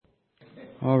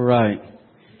All right.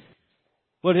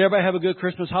 Well, did everybody have a good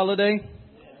Christmas holiday?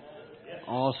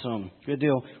 Awesome. Good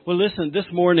deal. Well, listen, this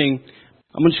morning,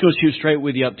 I'm just going to shoot straight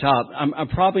with you up top. I'm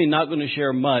probably not going to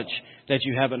share much that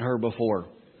you haven't heard before.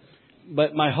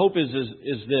 But my hope is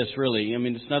this, really. I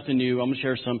mean, it's nothing new. I'm going to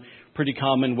share some pretty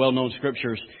common, well-known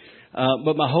scriptures.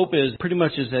 But my hope is pretty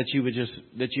much is that you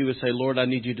would say, Lord, I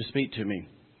need you to speak to me.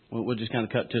 We'll just kind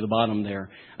of cut to the bottom there.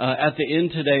 At the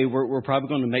end today, we're probably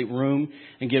going to make room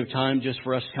and give time just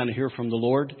for us to kind of hear from the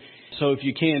Lord. So if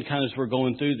you can, kind of as we're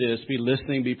going through this, be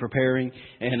listening, be preparing.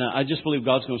 And I just believe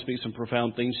God's going to speak some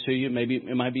profound things to you. Maybe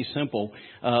it might be simple,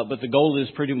 but the goal is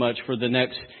pretty much for the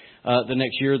next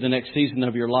year, the next season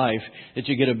of your life, that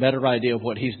you get a better idea of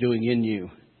what He's doing in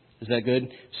you. Is that good?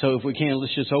 So if we can,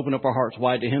 let's just open up our hearts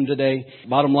wide to Him today.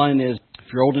 Bottom line is,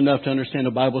 if you're old enough to understand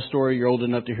a Bible story, you're old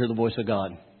enough to hear the voice of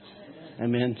God.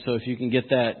 Amen. So if you can get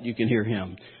that, you can hear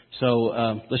Him.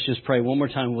 So let's just pray one more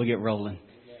time and we'll get rolling.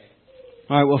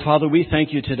 All right. Well, Father, we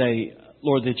thank you today,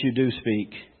 Lord, that you do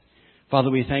speak. Father,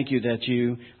 we thank you that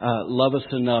you love us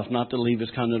enough not to leave us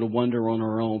kind of to wonder on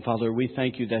our own. Father, we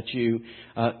thank you that you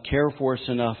care for us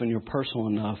enough and you're personal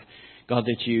enough, God,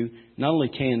 that you not only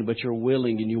can, but you're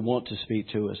willing and you want to speak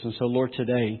to us. And so, Lord,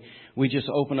 today we just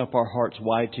open up our hearts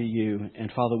wide to you.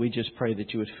 And Father, we just pray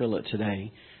that you would fill it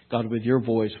today. God, with your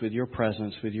voice, with your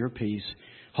presence, with your peace.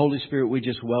 Holy Spirit, we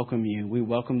just welcome you. We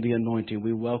welcome the anointing.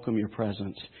 We welcome your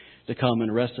presence to come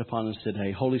and rest upon us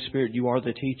today. Holy Spirit, you are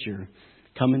the teacher.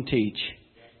 Come and teach.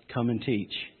 Come and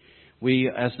teach.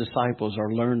 We, as disciples,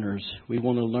 are learners. We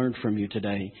want to learn from you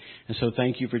today. And so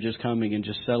thank you for just coming and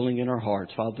just settling in our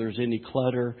hearts. Father, if there's any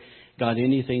clutter, God,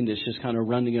 anything that's just kind of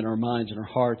running in our minds and our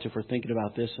hearts, if we're thinking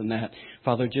about this and that,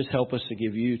 Father, just help us to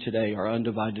give you today our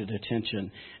undivided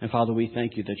attention. And Father, we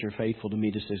thank you that you're faithful to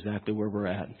meet us exactly where we're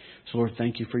at. So Lord,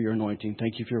 thank you for your anointing.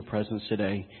 Thank you for your presence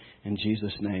today. In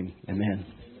Jesus' name, amen.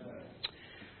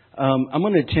 I'm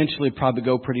going to intentionally probably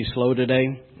go pretty slow today.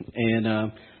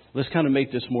 And let's kind of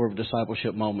make this more of a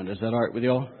discipleship moment. Is that all right with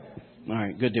y'all? All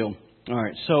right, good deal. All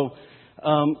right. So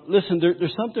listen,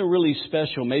 there's something really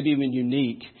special, maybe even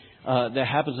unique, that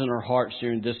happens in our hearts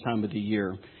during this time of the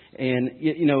year. And,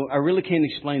 you know, I really can't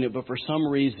explain it, but for some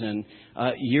reason,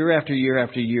 year after year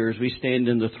after year, as we stand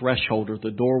in the threshold or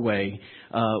the doorway,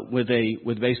 with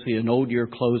basically an old year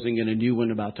closing and a new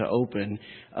one about to open,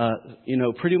 you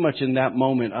know, pretty much in that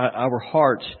moment, our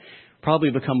hearts probably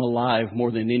become alive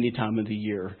more than any time of the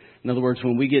year. In other words,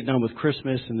 when we get done with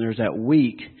Christmas and there's that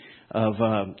week of,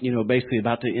 you know, basically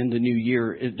about to end the new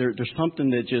year, there's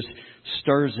something that just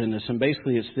stirs in us. And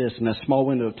basically it's this, in that small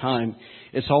window of time,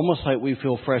 it's almost like we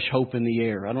feel fresh hope in the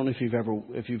air. I don't know if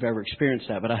you've ever experienced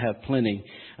that, but I have plenty.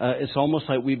 It's almost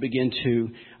like we begin to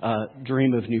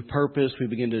dream of new purpose. We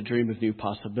begin to dream of new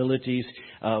possibilities.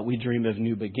 We dream of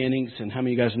new beginnings. And how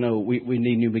many of you guys know we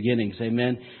need new beginnings?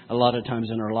 Amen. A lot of times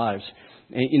in our lives.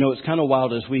 And, you know, it's kind of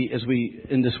wild as we,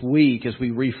 in this week, as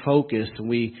we refocus and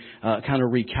we kind of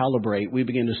recalibrate, we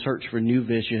begin to search for new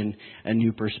vision and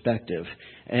new perspective.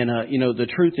 And, you know, the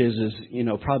truth is, you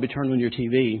know, probably turn on your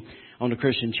TV on a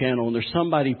Christian channel and there's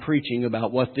somebody preaching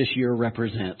about what this year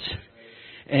represents.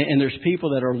 And there's people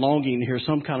that are longing to hear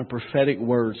some kind of prophetic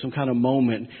word, some kind of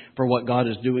moment for what God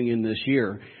is doing in this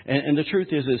year. And the truth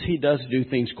is He does do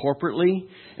things corporately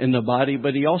in the body,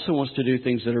 but He also wants to do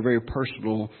things that are very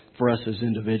personal for us as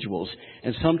individuals.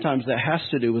 And sometimes that has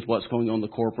to do with what's going on in the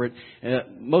corporate.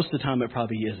 Most of the time it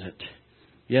probably isn't.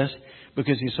 Yes?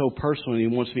 Because He's so personal and He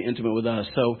wants to be intimate with us.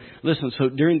 So listen, so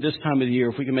during this time of the year,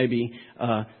 if we can maybe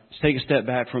take a step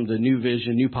back from the new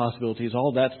vision, new possibilities,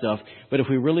 all that stuff. But if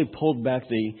we really pulled back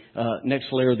the next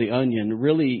layer of the onion,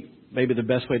 really maybe the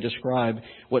best way to describe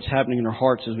what's happening in our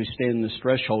hearts as we stand in this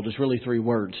threshold is really three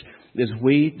words. Is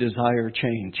we desire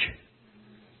change.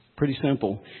 Pretty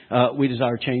simple. We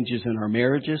desire changes in our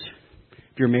marriages.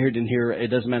 If you're married in here, it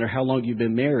doesn't matter how long you've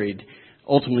been married.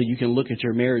 Ultimately, you can look at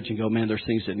your marriage and go, man, there's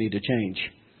things that need to change.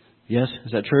 Yes?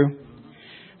 Is that true?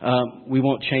 We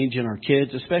want change in our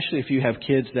kids, especially if you have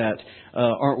kids that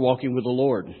aren't walking with the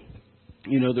Lord.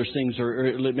 You know, there's things,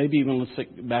 or maybe even let's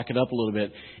back it up a little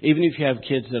bit. Even if you have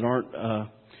kids that aren't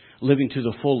living to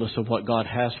the fullest of what God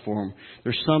has for them,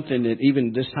 there's something that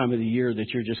even this time of the year that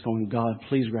you're just going, God,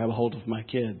 please grab a hold of my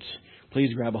kids.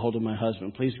 Please grab a hold of my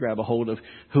husband. Please grab a hold of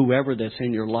whoever that's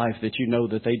in your life that you know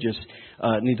that they just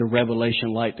need the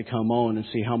revelation light to come on and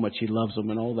see how much He loves them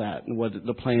and all that, and what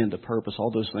the plan, the purpose, all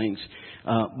those things.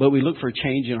 But we look for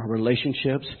change in our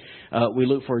relationships. We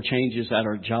look for changes at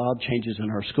our job, changes in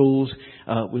our schools.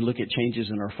 We look at changes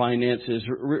in our finances.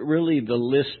 Really, the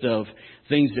list of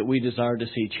things that we desire to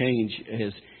see change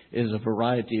is a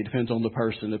variety. It depends on the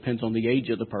person. It depends on the age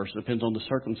of the person. It depends on the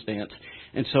circumstance.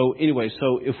 And so anyway,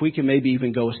 so if we can maybe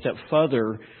even go a step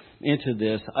further into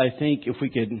this, I think if we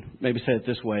could maybe say it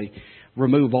this way,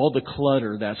 remove all the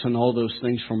clutter that's in all those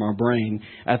things from our brain.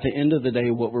 At the end of the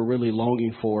day, what we're really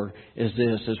longing for is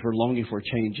we're longing for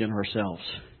change in ourselves.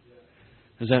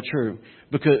 Is that true?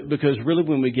 Because really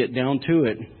when we get down to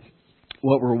it,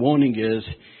 what we're wanting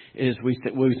is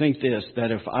we think this,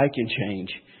 that if I can change,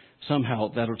 somehow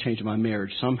that'll change my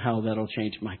marriage. Somehow that'll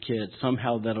change my kids.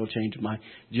 Somehow that'll change my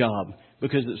job.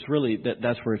 Because it's really,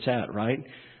 that's where it's at, right?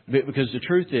 Because the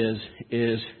truth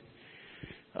is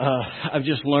I've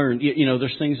just learned,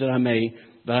 there's things that I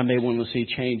may want to see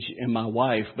change in my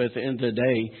wife, but at the end of the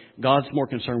day, God's more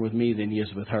concerned with me than He is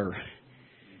with her.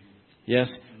 Yes,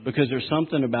 because there's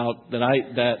something about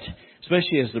that,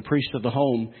 especially as the priest of the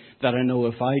home, that I know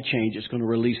if I change, it's going to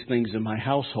release things in my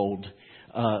household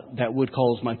that would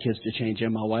cause my kids to change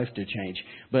and my wife to change.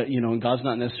 But, and God's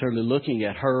not necessarily looking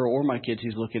at her or my kids.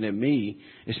 He's looking at me,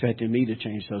 expecting me to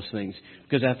change those things.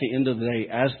 Because at the end of the day,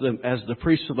 as the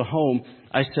priest of the home,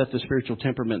 I set the spiritual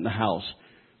temperament in the house.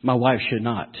 My wife should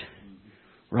not.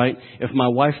 Right? If my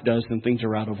wife does, then things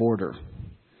are out of order.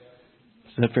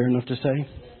 Is that fair enough to say?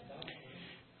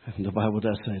 The Bible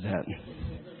does say that.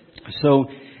 So,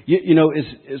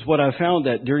 is what I found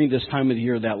that during this time of the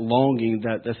year, that longing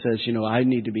that says, I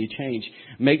need to be changed,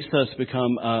 makes us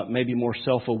become maybe more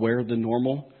self-aware than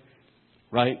normal,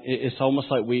 right? It's almost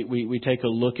like we take a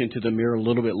look into the mirror a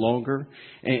little bit longer,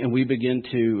 and we begin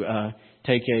to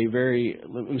take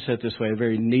let me say it this way, a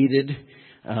very needed,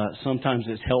 sometimes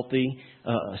it's healthy,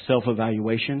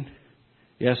 self-evaluation.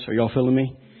 Yes, are y'all feeling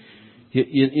me?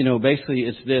 Basically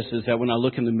it's is that when I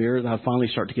look in the mirror, I finally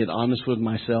start to get honest with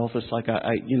myself. It's like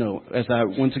as I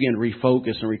once again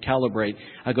refocus and recalibrate,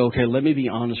 I go, okay, let me be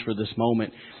honest for this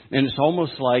moment. And it's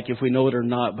almost like, if we know it or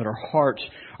not, but our hearts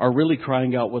are really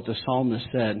crying out what the psalmist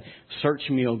said, search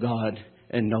me, O God,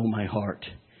 and know my heart.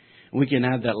 And we can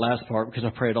add that last part because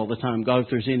I pray it all the time. God, if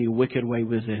there's any wicked way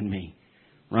within me,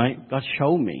 right? God,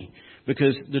 show me.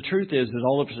 Because the truth is that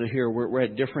all of us are here, we're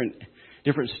at different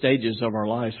stages of our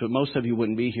lives, but most of you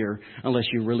wouldn't be here unless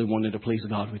you really wanted to please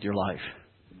God with your life.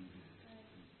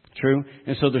 True?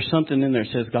 And so there's something in there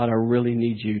that says, God, I really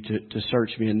need you to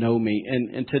search me and know me.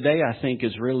 And today I think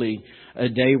is really a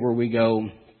day where we go,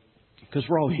 because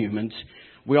we're all humans,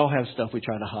 we all have stuff we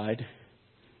try to hide,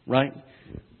 right?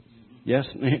 Yes?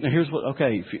 Now here's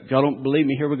okay, if y'all don't believe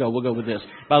me, here we go. We'll go with this.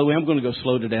 By the way, I'm going to go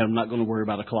slow today. I'm not going to worry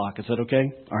about a clock. Is that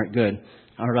okay? All right, good.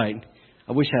 All right.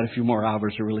 I wish I had a few more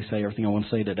hours to really say everything I want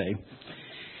to say today.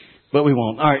 But we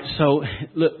won't. All right, so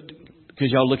look,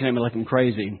 because y'all looking at me like I'm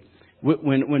crazy.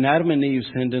 When Adam and Eve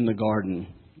sinned in the garden,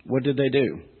 what did they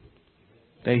do?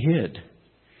 They hid.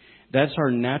 That's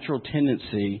our natural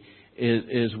tendency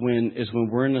is when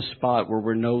we're in a spot where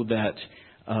we know that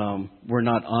we're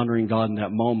not honoring God in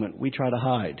that moment, we try to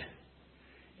hide.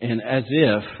 And as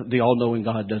if the all-knowing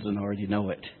God doesn't already know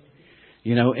it.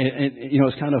 And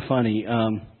it's kind of funny.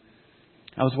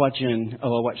 I was watching, I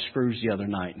watched Scrooge the other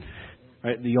night,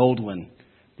 right? The old one,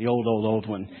 the old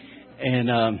one.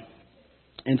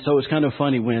 And so it's kind of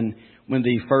funny when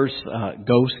the first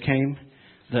ghost came,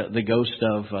 the ghost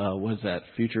of, what is that,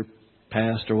 future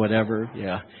past or whatever?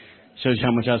 Yeah. Shows you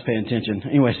how much I was paying attention.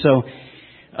 Anyway, so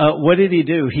what did he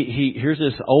do? Here's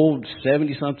this old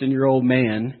 70-something-year-old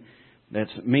man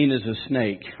that's mean as a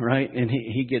snake, right? And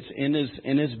he gets in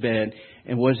his bed,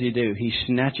 and what does he do? He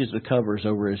snatches the covers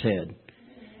over his head.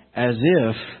 As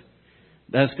if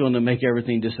that's going to make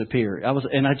everything disappear.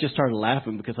 And I just started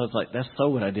laughing because I was like, that's so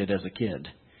what I did as a kid.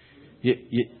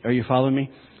 Are you following me?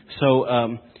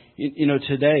 So,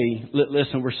 today,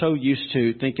 listen, we're so used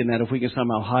to thinking that if we can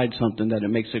somehow hide something that it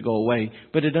makes it go away,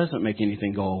 but it doesn't make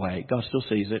anything go away. God still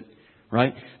sees it,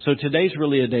 right? So today's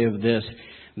really a day of this,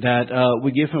 that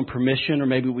we give Him permission, or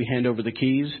maybe we hand over the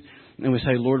keys and we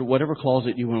say, Lord, whatever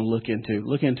closet you want to look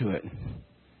into it.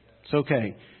 It's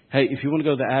okay. Hey, if you want to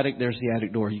go to the attic, there's the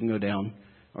attic door. You can go down,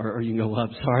 or you can go up.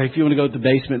 Sorry. If you want to go to the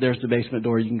basement, there's the basement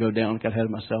door. You can go down. Got ahead of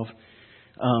myself.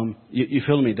 You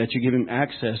feel me? That you give Him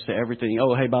access to everything.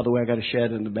 Oh, hey, by the way, I got a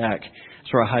shed in the back.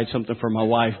 That's where I hide something from my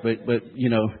wife, but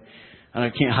and I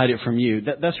can't hide it from you.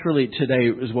 That's really today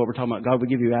is what we're talking about. God will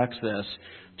give you access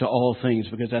to all things,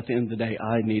 because at the end of the day,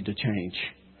 I need to change.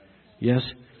 Yes?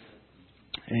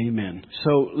 Amen.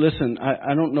 So listen,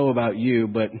 I don't know about you,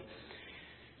 but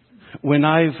when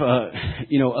I've,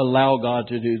 allowed God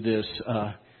to do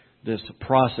this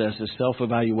process, this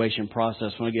self-evaluation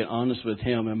process, when I get honest with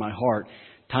Him in my heart,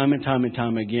 time and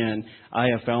time again, I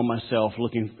have found myself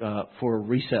looking for a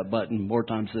reset button more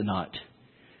times than not.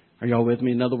 Are y'all with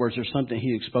me? In other words, there's something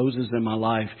He exposes in my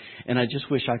life, and I just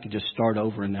wish I could just start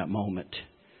over in that moment.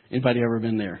 Anybody ever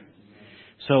been there?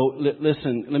 So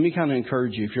listen, let me kind of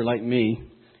encourage you. If you're like me,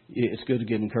 it's good to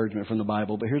get encouragement from the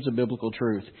Bible, but here's a biblical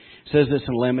truth. It says this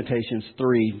in Lamentations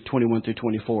 3:21 through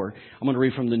 24. I'm going to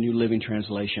read from the New Living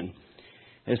Translation.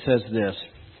 It says this.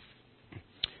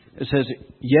 It says,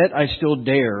 "Yet I still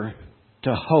dare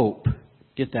to hope."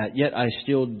 Get that? Yet I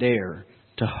still dare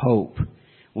to hope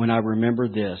when I remember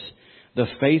this. The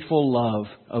faithful love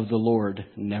of the Lord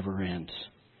never ends.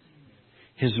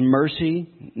 His mercy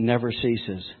never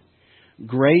ceases.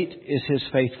 Great is His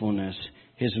faithfulness.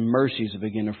 His mercies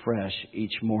begin afresh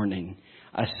each morning.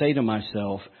 I say to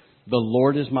myself, the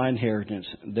Lord is my inheritance.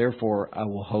 Therefore, I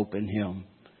will hope in Him.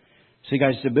 See,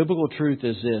 guys, the biblical truth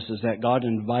is this, is that God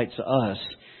invites us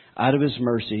out of His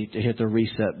mercy to hit the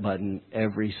reset button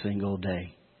every single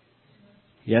day.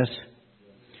 Yes?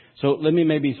 So let me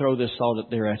maybe throw this thought up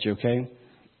there at you, okay?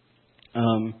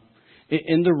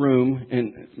 In the room,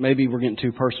 and maybe we're getting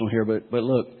too personal here, but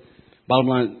look, bottom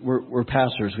line, we're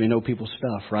pastors. We know people's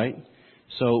stuff, right?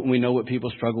 So we know what people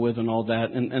struggle with and all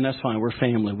that, and that's fine. We're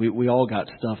family. We all got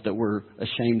stuff that we're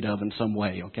ashamed of in some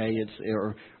way, okay?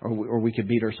 Or we could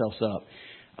beat ourselves up.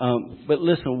 But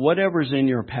listen, whatever's in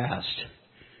your past,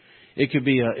 it could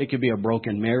be a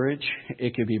broken marriage,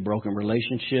 it could be broken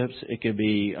relationships, it could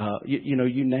be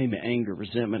you name it, anger,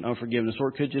 resentment, unforgiveness, or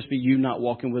it could just be you not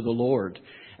walking with the Lord.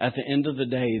 At the end of the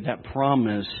day, that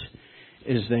promise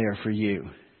is there for you.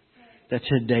 That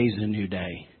today's a new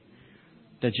day.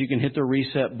 That you can hit the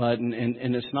reset button,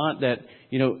 and it's not that,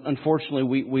 unfortunately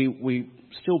we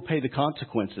still pay the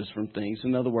consequences from things.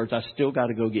 In other words, I still got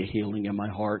to go get healing in my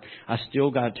heart. I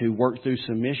still got to work through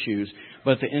some issues.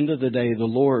 But at the end of the day, the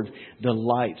Lord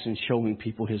delights in showing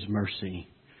people His mercy.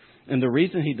 And the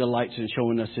reason He delights in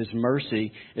showing us His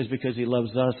mercy is because He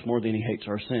loves us more than He hates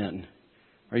our sin.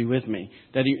 Are you with me?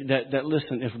 That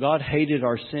listen, if God hated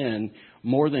our sin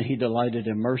more than He delighted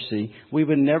in mercy, we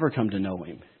would never come to know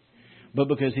Him. But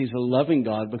because He's a loving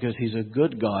God, because He's a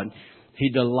good God, He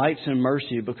delights in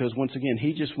mercy because, once again,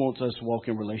 He just wants us to walk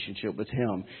in relationship with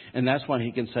Him. And that's why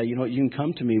He can say, you can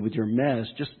come to me with your mess.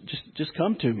 Just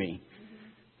come to me.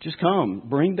 Just come.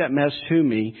 Bring that mess to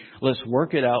me. Let's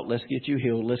work it out. Let's get you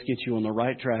healed. Let's get you on the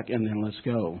right track, and then let's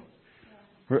go.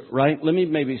 Right? Let me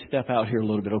maybe step out here a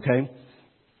little bit, okay?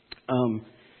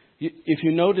 If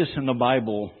you notice in the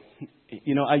Bible,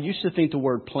 I used to think the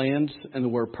word plans and the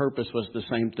word purpose was the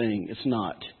same thing. It's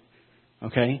not.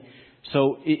 Okay?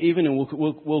 So even, and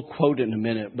we'll quote it in a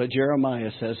minute, but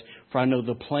Jeremiah says, "For I know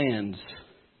the plans."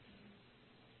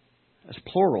 That's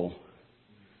plural. Do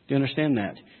you understand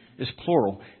that? It's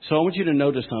plural. So I want you to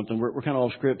notice something. We're kind of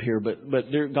off script here, but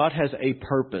God has a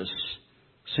purpose,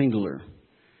 singular,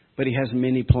 but He has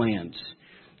many plans.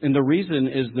 And the reason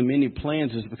is the many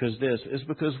plans is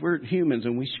because we're humans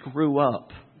and we screw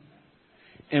up.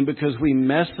 And because we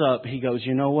mess up, He goes,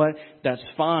 you know what? That's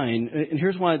fine. And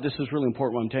here's why this is really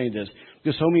important when I'm telling you this.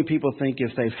 Because so many people think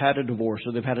if they've had a divorce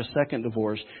or they've had a second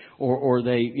divorce or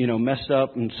they, messed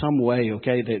up in some way,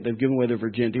 okay, they've given away their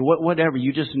virginity, whatever,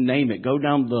 you just name it. Go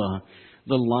down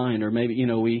the line, or maybe,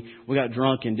 we got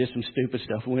drunk and did some stupid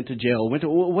stuff. We went to jail,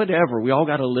 whatever. We all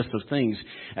got a list of things.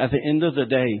 At the end of the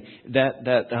day,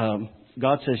 that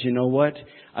God says, you know what?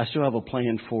 I still have a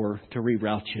plan to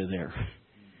reroute you there.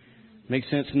 Makes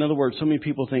sense? In other words, so many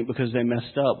people think because they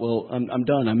messed up, well, I'm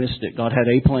done. I missed it. God had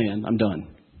a plan. I'm done.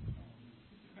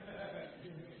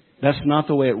 That's not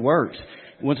the way it works.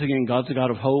 Once again, God's the God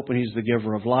of hope, and He's the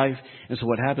giver of life. And so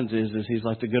what happens is He's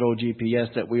like the good old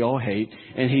GPS that we all hate,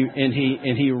 and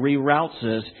He reroutes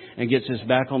us and gets us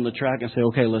back on the track and say,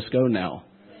 okay, let's go now.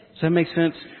 Does that make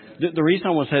sense? The reason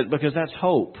I want to say it, because that's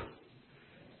hope.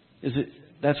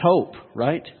 That's hope,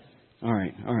 right? All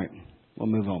right. We'll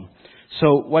move on.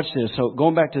 So watch this. So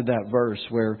going back to that verse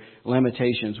where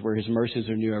Lamentations, where His mercies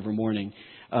are new every morning,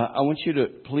 I want you to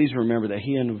please remember that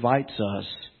He invites us.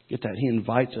 Get that? He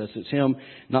invites us. It's Him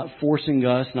not forcing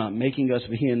us, not making us,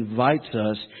 but He invites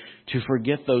us to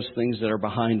forget those things that are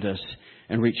behind us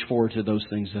and reach forward to those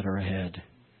things that are ahead.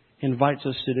 He invites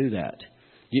us to do that.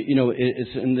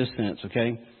 It's in this sense,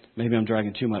 okay? Maybe I'm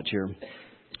dragging too much here.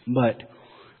 But,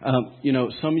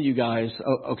 some of you guys,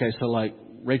 okay, so like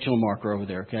Rachel and Mark are over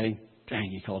there, okay? Dang,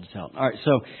 you called us out. All right,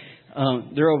 so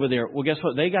they're over there. Well, guess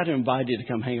what? They got invited to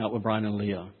come hang out with Brian and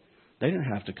Leah. They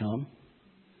didn't have to come.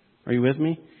 Are you with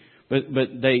me? But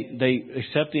they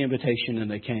accept the invitation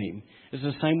and they came. It's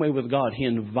the same way with God. He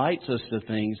invites us to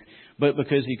things, but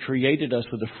because He created us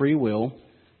with a free will,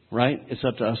 right? It's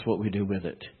up to us what we do with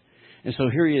it. And so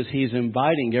here He is. He's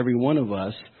inviting every one of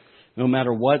us. no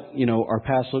matter what, our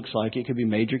past looks like. It could be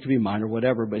major, it could be minor,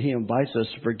 whatever. But He invites us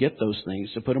to forget those things,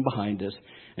 to put them behind us,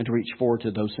 and to reach forward to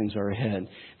those things that are ahead.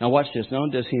 Now watch this. Not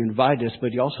only does He invite us,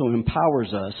 but He also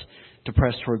empowers us to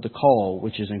press toward the call,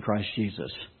 which is in Christ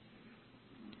Jesus.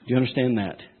 Do you understand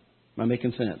that? Am I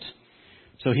making sense?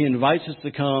 So He invites us to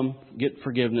come, get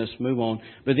forgiveness, move on.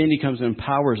 But then He comes and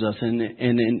empowers us and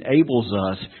enables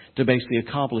us to basically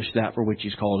accomplish that for which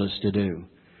He's called us to do.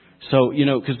 So,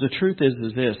 because the truth is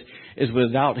this, is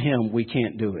without Him, we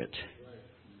can't do it.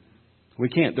 We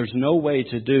can't. There's no way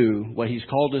to do what He's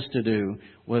called us to do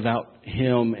without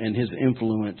Him and His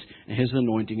influence and His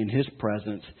anointing and His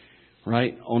presence,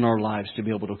 right, on our lives to be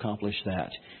able to accomplish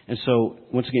that. And so,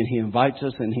 once again, He invites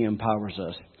us and He empowers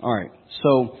us. All right.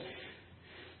 So,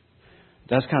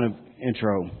 that's kind of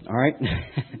intro. All right.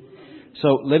 So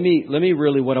let me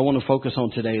really, what I want to focus on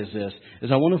today is this,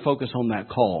 is I want to focus on that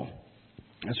call.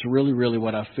 That's really, really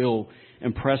what I feel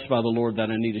impressed by the Lord that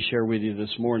I need to share with you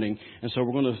this morning. And so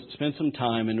we're going to spend some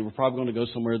time, and we're probably going to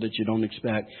go somewhere that you don't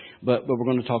expect, but we're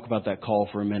going to talk about that call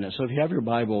for a minute. So if you have your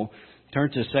Bible,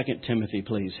 turn to 2 Timothy,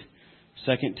 please.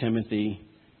 2 Timothy,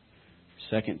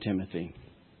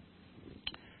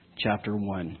 chapter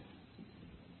 1.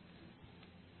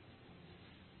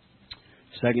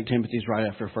 2 Timothy's right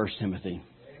after 1 Timothy.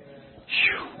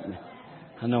 Whew.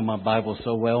 I know my Bible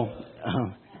so well.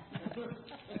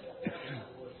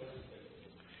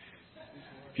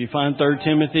 If you find 3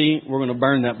 Timothy, we're going to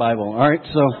burn that Bible. All right,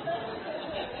 so.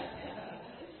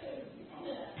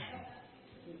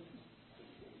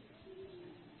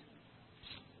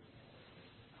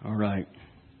 All right.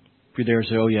 If you're there,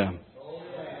 say, oh yeah.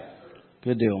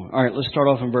 Good deal. All right, let's start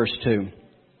off in verse 2.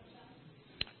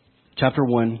 Chapter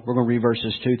 1, we're going to read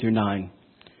verses 2 through 9.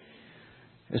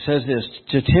 It says this,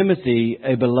 to Timothy,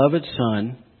 a beloved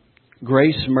son,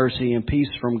 grace, mercy, and peace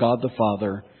from God the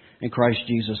Father and Christ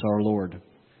Jesus our Lord.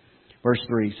 Verse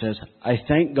 3 says, I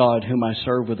thank God whom I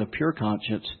serve with a pure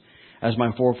conscience, as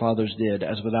my forefathers did,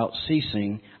 as without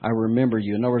ceasing I remember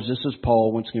you. In other words, this is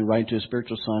Paul, once again, writing to his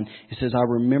spiritual son. He says, I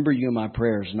remember you in my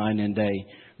prayers night and day,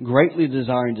 greatly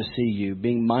desiring to see you,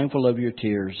 being mindful of your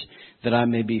tears, that I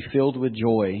may be filled with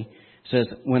joy. Says,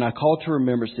 when I call to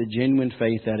remembrance the genuine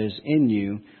faith that is in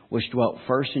you, which dwelt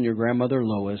first in your grandmother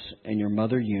Lois and your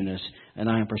mother Eunice, and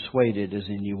I am persuaded is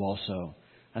in you also.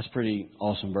 That's a pretty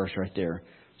awesome verse right there.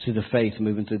 See the faith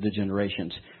moving through the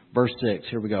generations. Verse 6,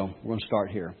 here we go. We're going to start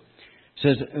here.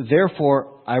 It says,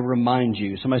 therefore I remind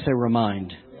you. Somebody say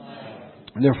remind.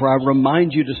 Therefore I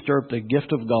remind you to stir up the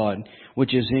gift of God,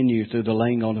 which is in you through the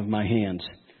laying on of my hands.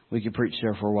 We could preach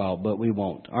there for a while, but we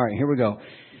won't. All right, here we go.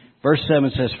 Verse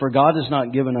 7 says, for God has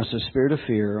not given us a spirit of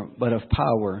fear, but of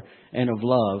power and of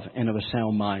love and of a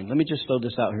sound mind. Let me just throw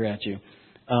this out here at you.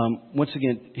 Once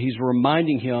again, he's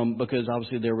reminding him because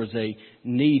obviously there was a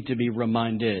need to be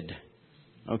reminded.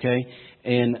 Okay?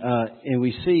 And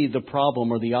we see the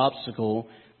problem or the obstacle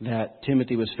that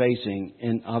Timothy was facing.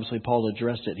 And obviously Paul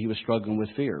addressed it. He was struggling with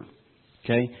fear.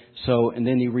 Okay? So, and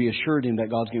then he reassured him that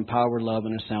God's giving power, love,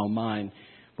 and a sound mind.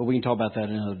 But we can talk about that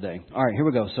another day. All right, here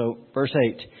we go. So, verse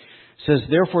 8 says,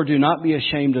 therefore do not be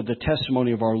ashamed of the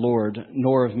testimony of our Lord,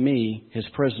 nor of me, his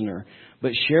prisoner,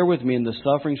 but share with me in the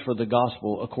sufferings for the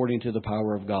gospel according to the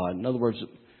power of God. In other words,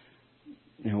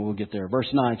 we'll get there. Verse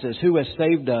 9 says, who has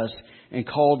saved us and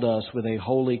called us with a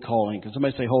holy calling. Can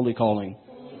somebody say holy calling?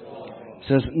 It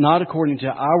says, not according to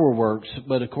our works,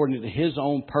 but according to his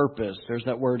own purpose. There's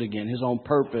that word again, his own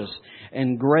purpose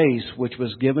and grace, which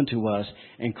was given to us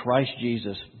in Christ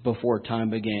Jesus before time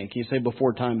began. Can you say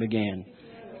before time began?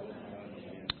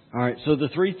 All right, so the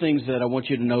three things that I want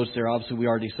you to notice there, obviously we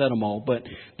already said them all, but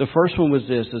the first one was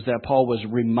this, is that Paul was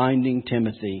reminding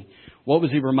Timothy. What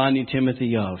was he reminding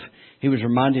Timothy of? He was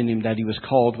reminding him that he was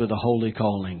called with a holy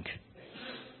calling.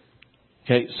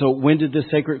 Okay, so when did this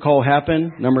sacred call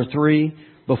happen? Number 3,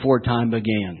 before time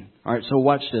began. All right, so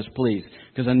watch this, please,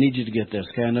 because I need you to get this.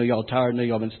 Okay, I know y'all tired. I know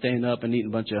y'all been staying up and eating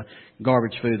a bunch of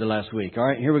garbage food the last week. All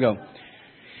right, here we go.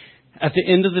 At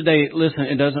the end of the day, listen,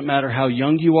 it doesn't matter how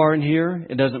young you are in here.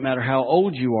 It doesn't matter how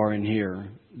old you are in here.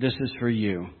 This is for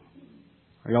you.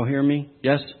 Are y'all hearing me?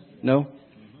 Yes? No?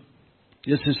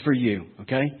 This is for you,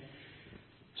 okay?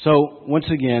 So, once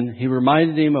again, he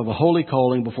reminded him of a holy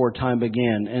calling before time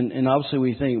began. And obviously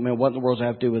we think, man, what in the world does that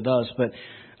have to do with us? But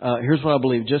here's what I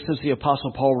believe. Just as the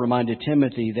Apostle Paul reminded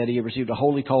Timothy that he had received a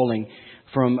holy calling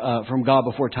from God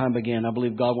before time began, I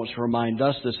believe God wants to remind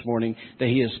us this morning that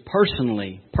he is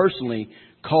personally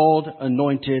called,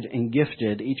 anointed, and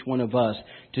gifted, each one of us,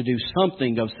 to do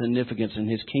something of significance in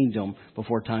his kingdom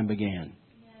before time began.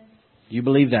 Do you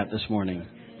believe that this morning?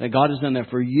 That God has done that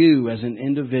for you as an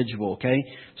individual, okay?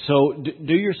 So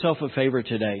do yourself a favor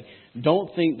today.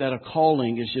 Don't think that a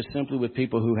calling is just simply with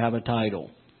people who have a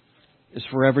title. It's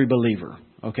for every believer,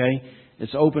 okay?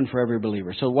 It's open for every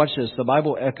believer. So watch this. The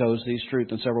Bible echoes these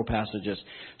truths in several passages.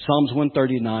 Psalms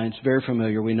 139, it's very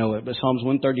familiar, we know it, but Psalms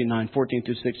 139, 14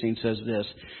 through 16 says this.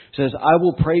 It says, I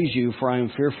will praise you, for I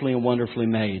am fearfully and wonderfully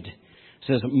made. It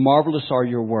says, marvelous are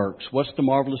your works. What's the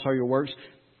marvelous are your works?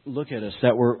 Look at us,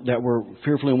 that we're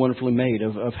fearfully and wonderfully made,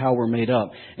 of how we're made up.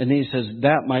 And then he says,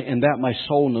 that my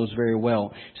soul knows very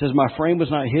well. He says, my frame was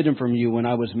not hidden from you when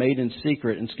I was made in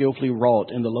secret and skillfully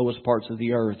wrought in the lowest parts of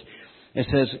the earth. It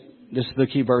says, this is the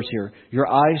key verse here. Your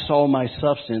eye saw my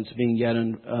substance being yet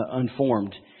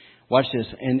unformed. Watch this.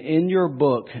 And in your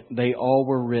book, they all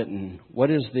were written. What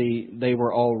is they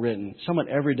were all written? Somewhat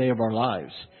every day of our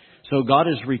lives. So God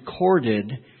has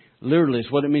recorded, literally,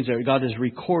 it's what it means there. God has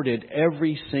recorded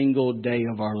every single day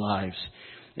of our lives.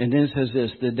 And then it says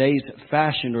this, the days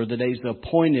fashioned or the days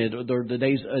appointed or the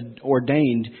days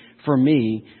ordained for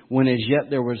me when as yet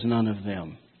there was none of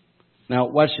them. Now,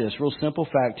 watch this. Real simple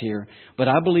fact here. But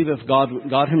I believe if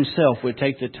God himself would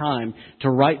take the time to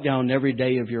write down every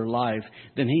day of your life,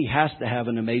 then he has to have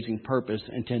an amazing purpose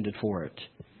intended for it.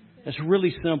 It's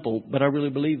really simple, but I really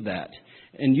believe that.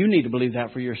 And you need to believe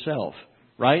that for yourself,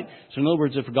 right? So in other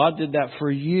words, if God did that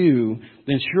for you,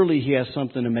 then surely he has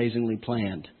something amazingly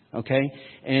planned. Okay?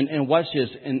 And watch this.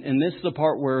 And this is the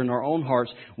part where in our own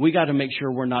hearts, we got to make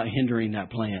sure we're not hindering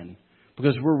that plan.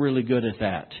 Because we're really good at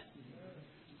that.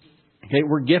 Okay,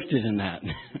 we're gifted in that.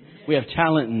 We have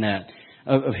talent in that,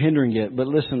 of hindering it. But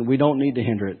listen, we don't need to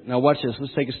hinder it. Now watch this.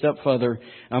 Let's take a step further.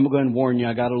 I'm going to go ahead and warn you.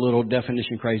 I got a little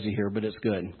definition crazy here, but it's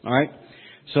good. All right?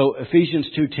 So Ephesians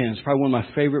 2:10 is probably one of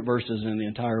my favorite verses in the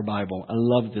entire Bible. I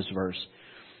love this verse.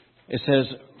 It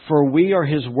says, for we are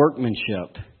his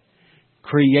workmanship,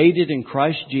 created in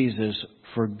Christ Jesus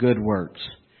for good works,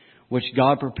 which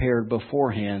God prepared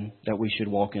beforehand that we should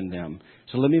walk in them.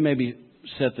 So let me maybe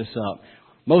set this up.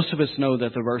 Most of us know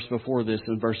that the verse before this,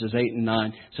 in verses 8 and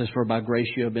 9, says, for by grace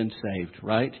you have been saved,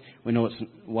 right? We know it's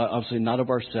obviously not of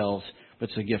ourselves, but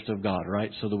it's a gift of God, right?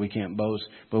 So that we can't boast,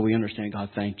 but we understand, God,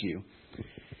 thank you.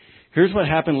 Here's what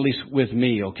happened, at least with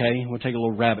me, okay? We'll take a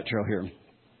little rabbit trail here.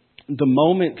 The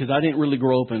moment, because I didn't really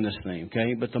grow up in this thing,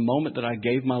 okay? But the moment that I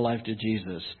gave my life to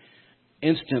Jesus,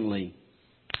 instantly,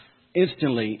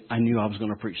 I knew I was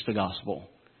going to preach the gospel.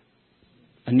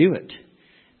 I knew it.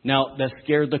 Now, that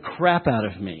scared the crap out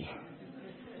of me,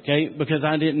 okay? Because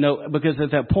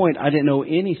at that point, I didn't know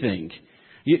anything.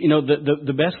 You know,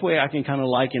 the best way I can kind of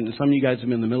liken, and some of you guys have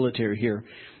been in the military here,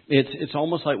 it's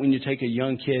almost like when you take a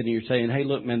young kid and you're saying, hey,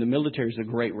 look, man, the military is a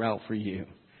great route for you.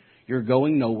 You're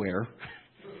going nowhere,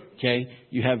 okay?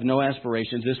 You have no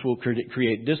aspirations. This will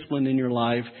create discipline in your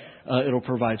life. It'll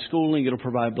provide schooling. It'll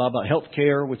provide blah, blah, health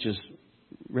care, which is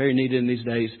very needed in these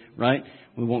days, right?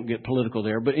 We won't get political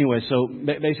there. But anyway, so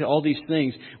basically all these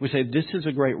things, we say, this is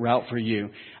a great route for you.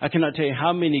 I cannot tell you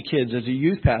how many kids as a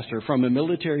youth pastor from a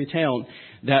military town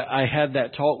that I had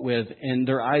that talk with, and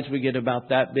their eyes would get about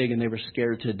that big and they were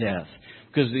scared to death.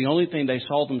 Because the only thing they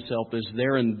saw themselves is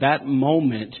there in that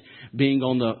moment being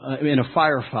in a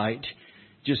firefight,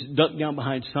 just ducked down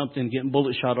behind something, getting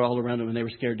bullet shot all around them, and they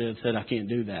were scared to death and said, I can't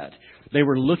do that. They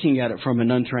were looking at it from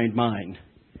an untrained mind.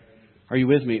 Are you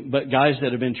with me? But guys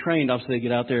that have been trained, obviously they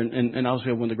get out there and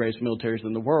obviously one of the greatest militaries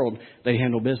in the world, they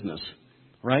handle business,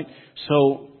 right?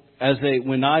 So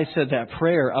when I said that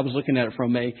prayer, I was looking at it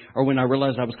when I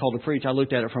realized I was called to preach, I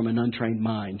looked at it from an untrained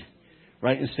mind,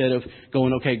 right? Instead of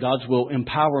going, okay, God's will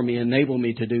empower me, enable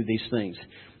me to do these things.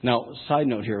 Now, side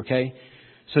note here, okay?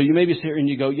 So you may be sitting here and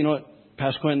you go, you know what,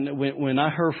 Pastor Quinton, when I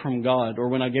heard from God or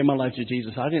when I gave my life to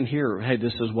Jesus, I didn't hear, hey,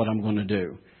 this is what I'm going to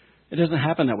do. It doesn't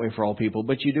happen that way for all people,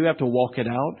 but you do have to walk it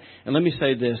out. And let me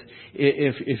say this,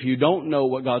 if you don't know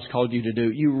what God's called you to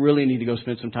do, you really need to go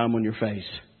spend some time on your face.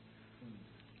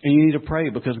 And you need to pray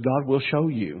because God will show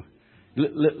you.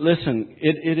 Listen,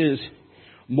 it is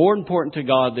more important to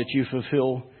God that you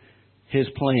fulfill his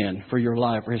plan for your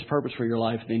life or his purpose for your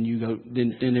life than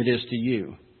it is to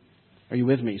you. Are you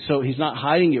with me? So he's not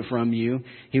hiding it from you.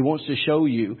 He wants to show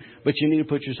you, but you need to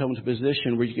put yourself into a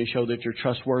position where you can show that you're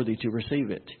trustworthy to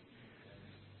receive it.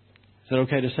 Is it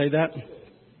okay to say that?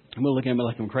 I'm going to look at me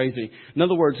like I'm crazy. In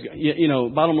other words, you know,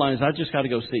 bottom line is I just got to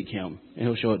go seek him and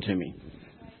he'll show it to me.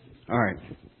 All right.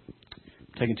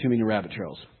 Taking too many rabbit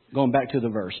trails. Going back to the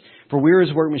verse. For we are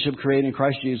his workmanship created in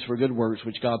Christ Jesus for good works,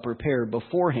 which God prepared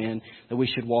beforehand that we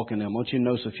should walk in them. I want you to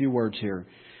notice a few words here.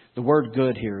 The word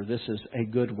good here, this is a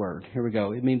good word. Here we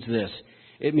go. It means this.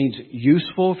 It means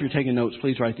useful. If you're taking notes,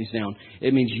 please write these down.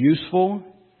 It means useful.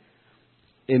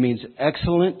 It means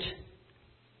excellent.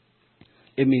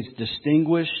 It means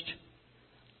distinguished,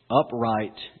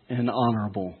 upright, and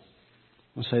honorable.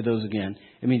 I'll say those again.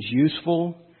 It means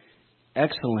useful,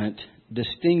 excellent,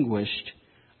 distinguished,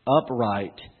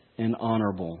 upright, and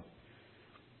honorable.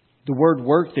 The word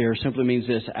work there simply means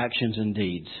this: actions and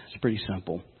deeds. It's pretty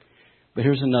simple. But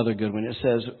here's another good one.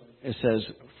 It says,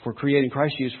 for creating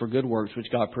Christ Jesus for good works, which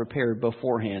God prepared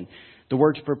beforehand. The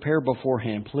words prepare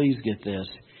beforehand, please get this.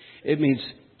 It means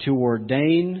to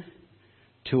ordain,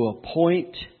 to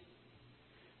appoint,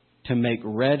 to make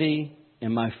ready,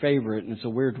 and my favorite, and it's a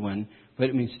weird one, but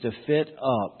it means to fit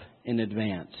up in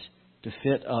advance. To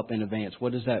fit up in advance.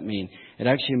 What does that mean? It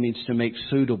actually means to make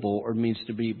suitable, or means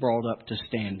to be brought up to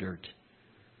standard.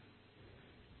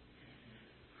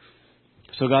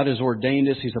 So God has ordained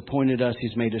us, He's appointed us,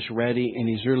 He's made us ready, and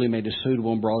He's really made us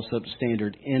suitable and brought us up to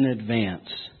standard in advance.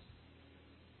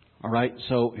 All right,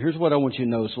 so here's what I want you to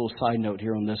know. It's a little side note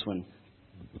here on this one.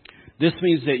 This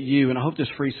means that you, and I hope this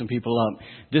frees some people up,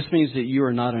 this means that you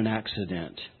are not an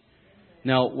accident.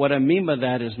 Now, what I mean by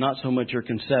that is not so much your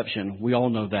conception. We all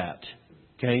know that.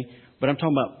 Okay? But I'm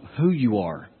talking about who you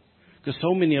are. Because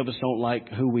so many of us don't like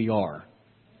who we are.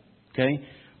 Okay?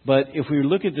 But if we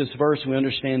look at this verse, we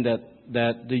understand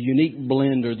that the unique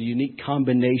blend or the unique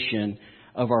combination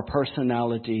of our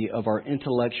personality, of our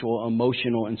intellectual,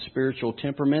 emotional, and spiritual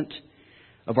temperament,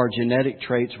 of our genetic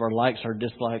traits, of our likes, our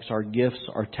dislikes, our gifts,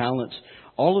 our talents,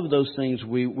 all of those things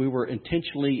we were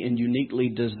intentionally and uniquely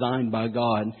designed by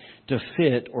God to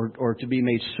fit or to be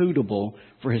made suitable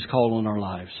for His call on our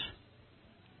lives.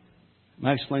 Am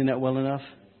I explaining that well enough?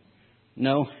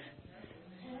 No?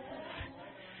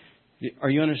 Are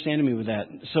you understanding me with that?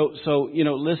 So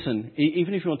listen,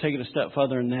 even if you want to take it a step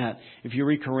further than that, if you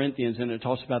read Corinthians and it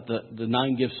talks about the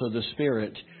 9 gifts of the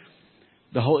Spirit,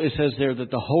 it says there that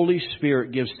the Holy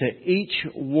Spirit gives to each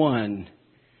one.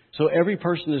 So every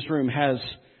person in this room has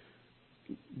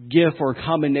gift or a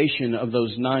combination of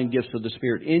those 9 gifts of the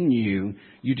Spirit in you.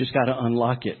 You just got to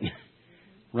unlock it,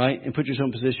 right? And put yourself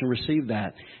in position to receive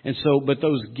that. And so, but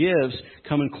those gifts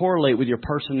come and correlate with your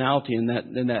personality and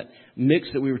that mix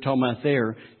that we were talking about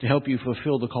there to help you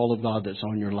fulfill the call of God that's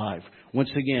on your life. Once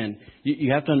again,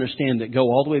 you have to understand that go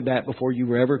all the way back before you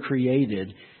were ever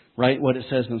created. Right? What it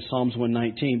says in Psalms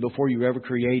 119, before you were ever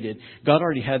created, God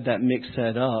already had that mix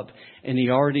set up. And He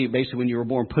already, basically when you were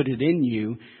born, put it in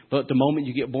you. But the moment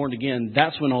you get born again,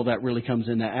 that's when all that really comes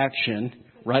into action.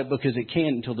 Right? Because it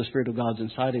can't until the Spirit of God's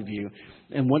inside of you.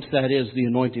 And once that is the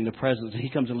anointing, the presence, He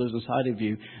comes and lives inside of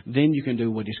you, then you can do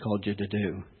what He's called you to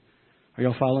do. Are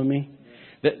y'all following me?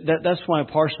 That's why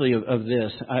partially of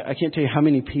this, I can't tell you how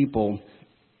many people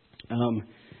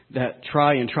that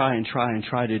try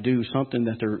to do something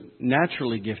that they're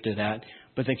naturally gifted at,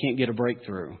 but they can't get a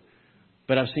breakthrough.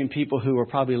 But I've seen people who are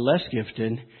probably less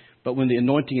gifted, but when the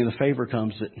anointing and the favor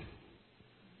comes,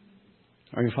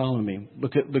 are you following me?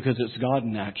 Because it's God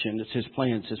in action. It's His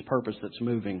plan. It's His purpose that's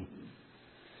moving.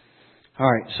 All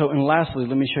right. So, and lastly,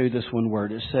 let me show you this one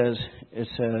word. It says,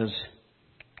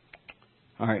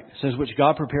 which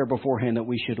God prepared beforehand that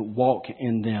we should walk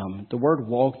in them. The word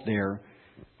walk there,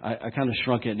 I kind of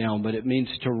shrunk it down, but it means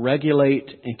to regulate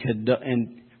and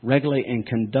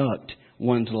conduct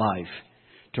one's life.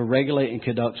 To regulate and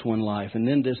conduct one's life. And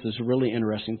then this is a really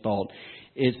interesting thought.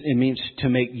 It means to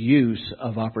make use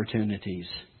of opportunities.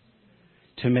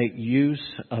 To make use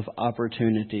of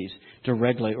opportunities. To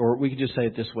regulate, or we could just say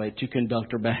it this way, to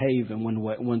conduct or behave in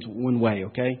one way,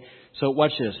 okay? So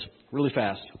watch this really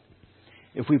fast.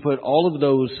 If we put all of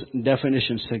those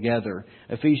definitions together,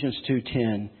 Ephesians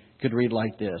 2:10 could read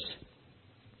like this.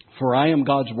 For I am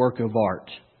God's work of art.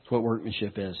 That's what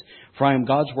workmanship is. For I am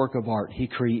God's work of art. He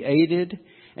created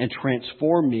and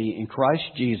transformed me in Christ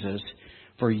Jesus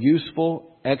for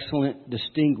useful, excellent,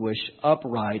 distinguished,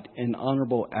 upright, and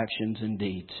honorable actions and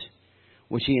deeds,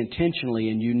 which He intentionally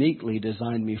and uniquely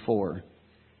designed me for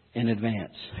in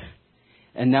advance.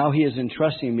 And now He is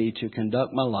entrusting me to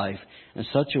conduct my life in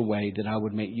such a way that I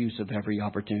would make use of every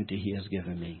opportunity He has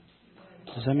given me.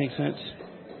 Does that make sense?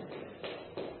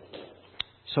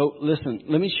 So listen,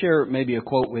 let me share maybe a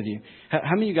quote with you.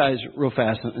 How many of you guys, real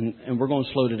fast, and we're going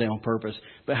to slow today on purpose,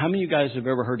 but how many of you guys have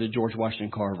ever heard of George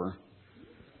Washington Carver?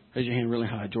 Raise your hand really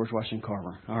high. George Washington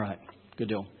Carver. All right. Good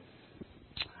deal.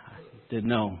 Didn't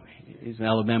know. He's an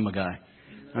Alabama guy.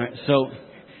 All right. So,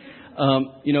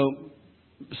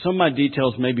 some of my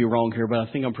details may be wrong here, but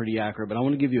I think I'm pretty accurate. But I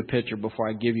want to give you a picture before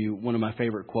I give you one of my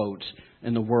favorite quotes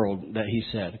in the world that he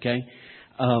said, okay?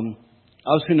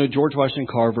 Obviously, George Washington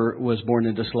Carver was born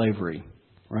into slavery,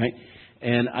 right?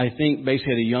 And I think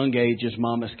basically at a young age, his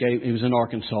mom escaped. He was in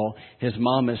Arkansas. His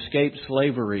mom escaped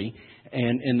slavery.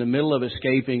 And in the middle of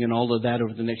escaping and all of that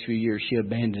over the next few years, she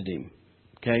abandoned him.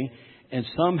 Okay? And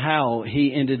somehow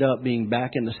he ended up being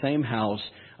back in the same house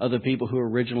of the people who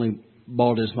originally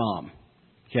bought his mom.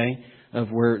 Okay? In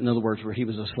other words, where he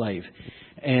was a slave.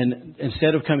 And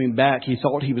instead of coming back, he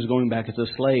thought he was going back as a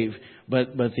slave,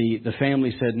 but the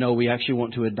family said, no, we actually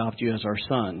want to adopt you as our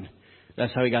son.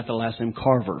 That's how he got the last name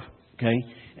Carver. Okay?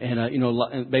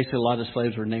 And, basically a lot of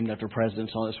slaves were named after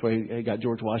presidents. All this way he got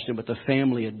George Washington, but the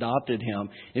family adopted him.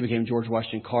 He became George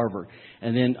Washington Carver.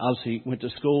 And then obviously went to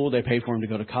school. They paid for him to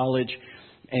go to college.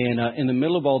 And in the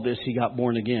middle of all this, he got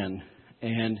born again.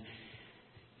 And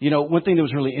one thing that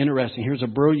was really interesting, here's a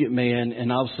brilliant man,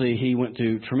 and obviously he went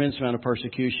through a tremendous amount of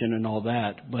persecution and all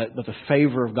that, but the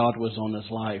favor of God was on his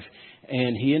life.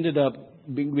 And he ended up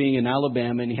being in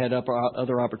Alabama, and he had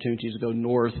other opportunities to go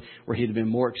north where he'd have been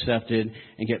more accepted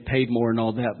and get paid more and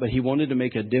all that. But he wanted to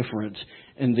make a difference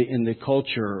in the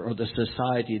culture or the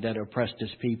society that oppressed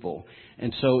his people.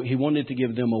 And so he wanted to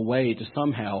give them a way to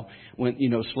somehow, when,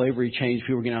 slavery changed,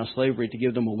 people were getting out of slavery, to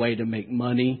give them a way to make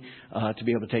money, to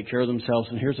be able to take care of themselves.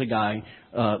 And here's a guy,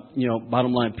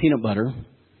 bottom line, peanut butter,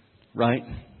 right?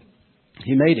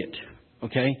 He made it,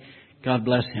 okay? God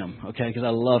bless him, okay? Because I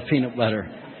love peanut butter.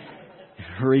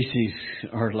 Reese's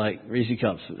are like Reese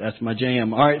cups. That's my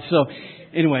jam. All right. So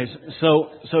anyways,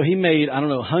 so he made,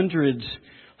 hundreds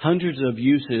of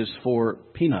uses for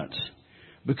peanuts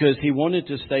because he wanted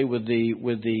to stay with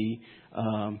the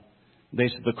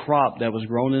crop that was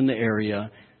grown in the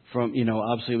area. From,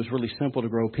 obviously it was really simple to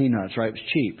grow peanuts, right? It was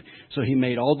cheap. So he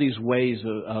made all these ways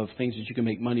of things that you can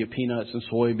make money of peanuts and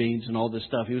soybeans and all this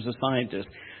stuff. He was a scientist.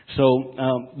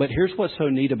 So, but here's what's so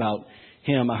neat about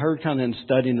him. I heard kind of in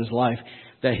studying his life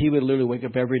that he would literally wake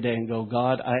up every day and go,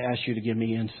 God, I ask you to give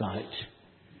me insight.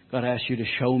 God, I ask you to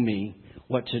show me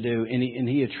what to do. And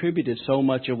he attributed so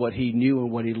much of what he knew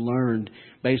and what he learned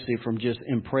basically from just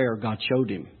in prayer. God showed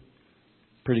him.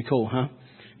 Pretty cool, huh?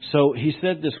 So he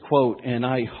said this quote, and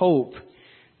I hope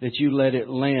that you let it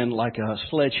land like a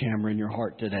sledgehammer in your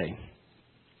heart today.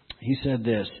 He said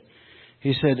this.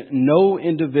 He said, no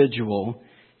individual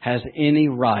has any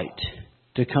right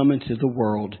to come into the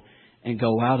world and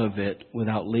go out of it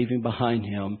without leaving behind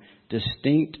him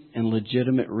distinct and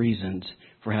legitimate reasons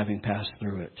for having passed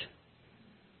through it.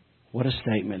 What a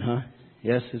statement, huh?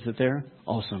 Yes, is it there?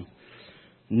 Awesome.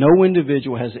 No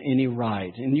individual has any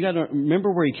right. And you got to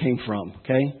remember where he came from,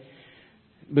 okay?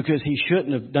 Because he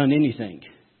shouldn't have done anything,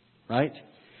 right?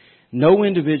 No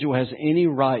individual has any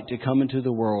right to come into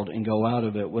the world and go out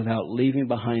of it without leaving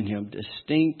behind him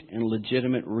distinct and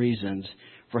legitimate reasons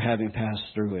for having passed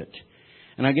through it.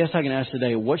 And I guess I can ask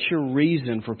today, what's your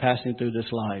reason for passing through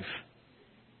this life?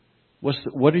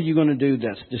 What are you going to do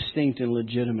that's distinct and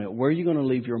legitimate? Where are you going to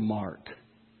leave your mark?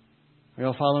 Are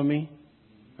y'all following me?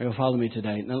 Are y'all following me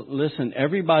today? Now listen,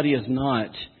 everybody is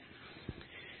not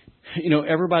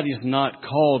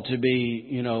called to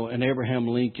be, an Abraham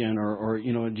Lincoln or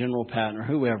a General Patton or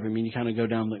whoever. I mean, you kind of go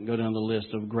down the list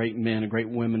of great men and great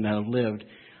women that have lived.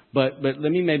 But let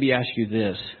me maybe ask you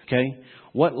this, okay?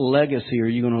 What legacy are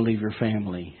you going to leave your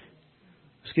family?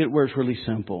 Let's get where it's really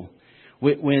simple.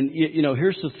 When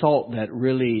here's the thought that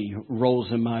really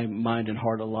rolls in my mind and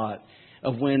heart a lot.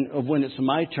 Of when it's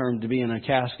my turn to be in a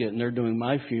casket and they're doing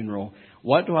my funeral,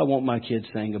 what do I want my kids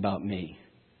saying about me?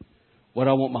 What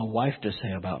do I want my wife to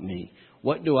say about me?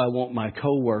 What do I want my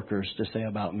coworkers to say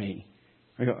about me?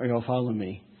 Are y'all following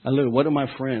me? What are my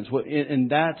friends?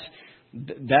 And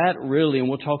that really, and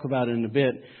we'll talk about it in a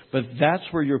bit, but that's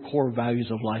where your core values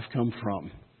of life come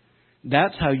from.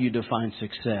 That's how you define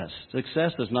success.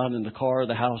 Success is not in the car,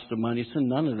 the house, the money. It's in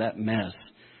none of that mess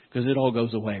because it all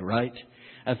goes away, right?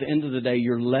 At the end of the day,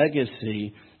 your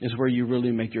legacy is where you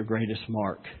really make your greatest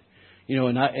mark.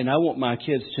 And I want my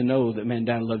kids to know that, man,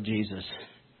 Dad loved Jesus.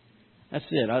 That's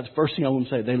it. That's the first thing I want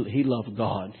to say. He loved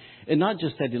God. And not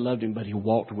just that he loved him, but he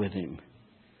walked with him.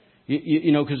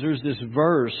 Because there's this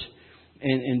verse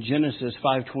in Genesis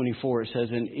 5:24. It says,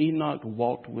 and Enoch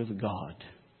walked with God.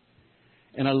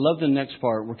 And I love the next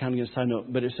part. We're kind of going to side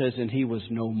note, but it says, and he was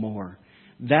no more.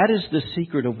 That is the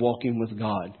secret of walking with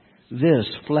God. This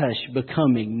flesh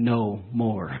becoming no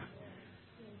more.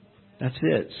 That's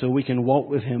it. So we can walk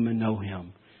with him and know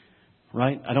him.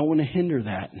 Right? I don't want to hinder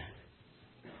that.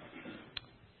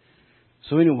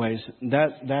 So anyways,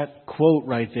 that quote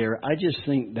right there, I just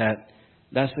think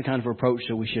that's the kind of approach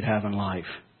that we should have in life.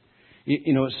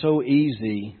 It's so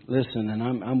easy. Listen, and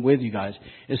I'm with you guys.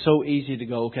 It's so easy to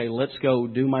go, okay, let's go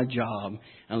do my job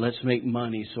and let's make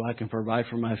money so I can provide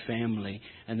for my family.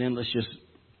 And then let's just...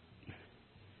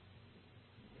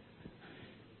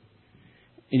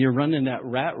 And you're running that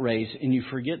rat race and you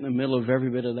forget in the middle of every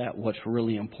bit of that what's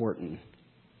really important.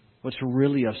 What's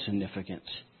really of significance.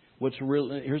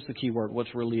 here's the key word,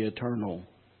 what's really eternal.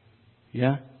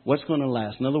 Yeah? What's going to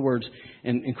last? In other words,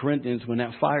 in Corinthians, when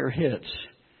that fire hits,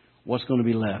 what's going to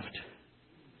be left?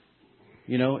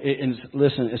 You know,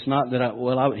 listen, it's not that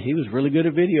he was really good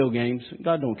at video games.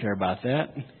 God don't care about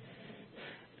that.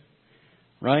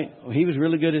 Right? Well, he was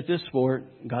really good at this sport.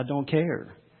 God don't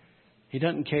care. He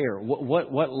doesn't care.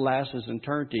 What lasts in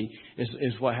eternity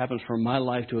is what happens from my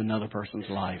life to another person's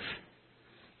life.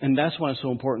 And that's why it's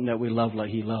so important that we love like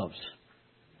He loves.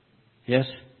 Yes?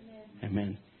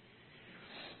 Amen.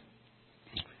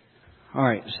 All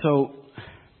right. So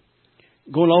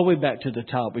going all the way back to the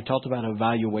top, we talked about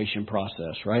evaluation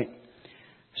process, right?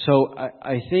 So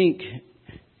I think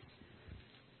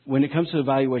when it comes to the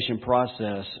evaluation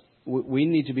process, we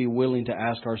need to be willing to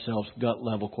ask ourselves gut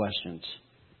level questions.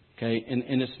 Okay?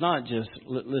 And it's not just,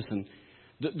 listen,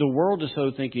 the world is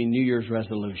so thinking New Year's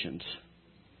resolutions,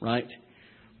 right?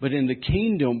 But in the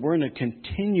kingdom, we're in a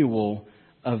continual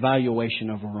evaluation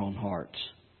of our own hearts.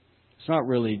 It's not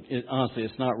really, honestly,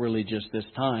 it's not really just this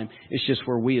time. It's just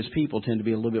where we as people tend to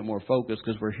be a little bit more focused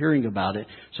because we're hearing about it.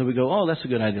 So we go, oh, that's a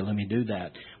good idea. Let me do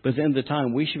that. But at the end of the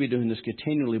time, we should be doing this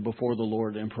continually before the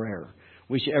Lord in prayer.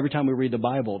 We should, every time we read the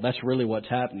Bible, that's really what's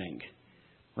happening,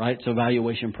 right? It's an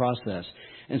evaluation process.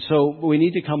 And so we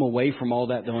need to come away from all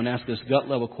that, though, and ask us gut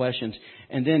level questions.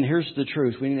 And then here's the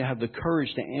truth. We need to have the courage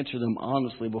to answer them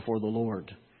honestly before the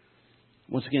Lord.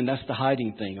 Once again, that's the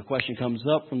hiding thing. A question comes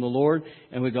up from the Lord,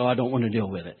 and we go, I don't want to deal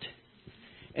with it.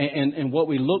 And what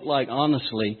we look like,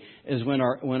 honestly, is when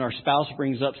our spouse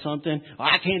brings up something, oh,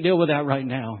 I can't deal with that right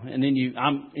now. And then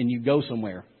you go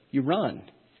somewhere. You run.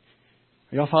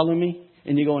 Are y'all following me?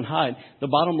 And you go and hide. The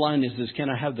bottom line is can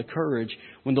I have the courage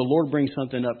when the Lord brings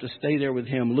something up to stay there with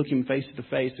Him, look Him face to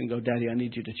face and go, Daddy, I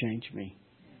need you to change me.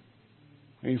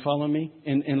 Are you following me?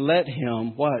 And let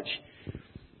Him,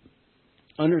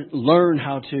 learn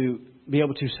how to be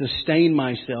able to sustain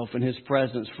myself in His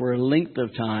presence for a length of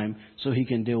time so He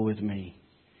can deal with me.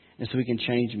 And so He can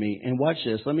change me. And watch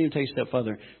this. Let me even take a step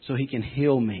further. So He can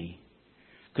heal me.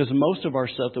 Because most of our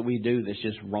stuff that we do that's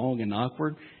just wrong and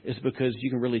awkward is because you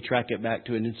can really track it back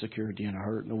to an insecurity and a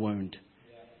hurt and a wound.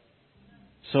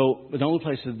 So the only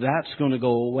place that's going to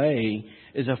go away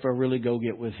is if I really go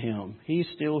get with Him. He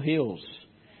still heals.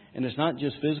 And it's not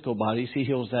just physical bodies. He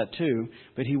heals that too.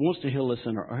 But He wants to heal us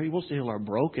He wants to heal our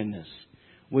brokenness.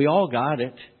 We all got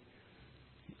it.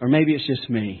 Or maybe it's just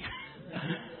me.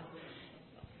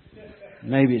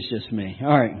 Maybe it's just me.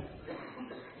 All right.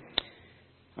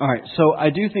 All right, so I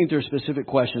do think there are specific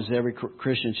questions that every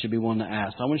Christian should be willing to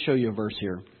ask. I want to show you a verse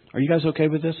here. Are you guys okay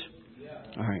with this? Yeah.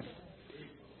 All right.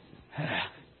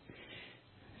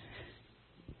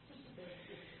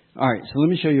 All right, so let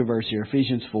me show you a verse here.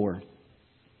 Ephesians 4.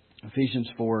 Ephesians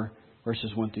 4,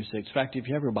 verses 1 through 6. In fact, if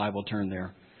you have your Bible, turn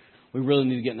there. We really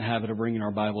need to get in the habit of bringing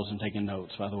our Bibles and taking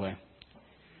notes, by the way.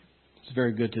 It's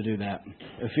very good to do that.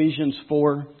 Ephesians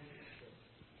 4,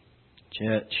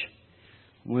 church,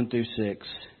 1 through 6.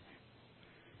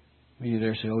 Are you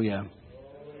there? Say, oh yeah.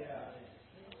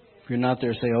 If you're not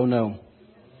there, say, oh no.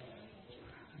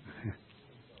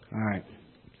 All right.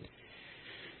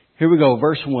 Here we go.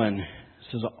 Verse 1.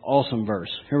 This is an awesome verse.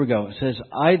 Here we go. It says,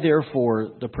 I therefore,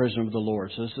 the prisoner of the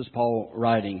Lord. So this is Paul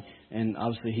writing. And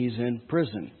obviously he's in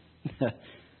prison.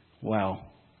 Wow.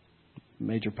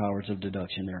 Major powers of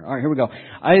deduction there. All right, here we go.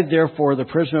 I therefore, the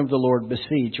prisoner of the Lord,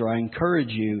 beseech, or I encourage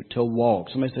you to walk.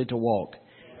 Somebody say to walk.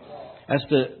 That's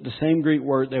the same Greek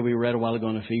word that we read a while ago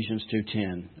in Ephesians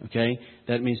 2:10. Okay?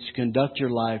 That means to conduct your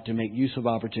life, to make use of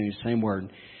opportunities. Same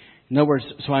word. In other words,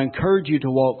 so I encourage you to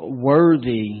walk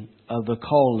worthy of the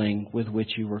calling with which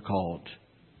you were called.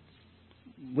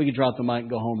 We could drop the mic and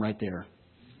go home right there.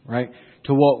 Right?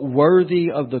 To walk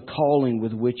worthy of the calling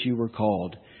with which you were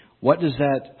called. What does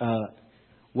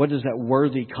that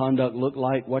worthy conduct look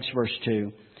like? Watch verse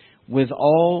 2. With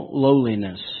all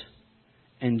lowliness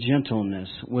and gentleness,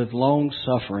 with long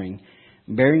suffering,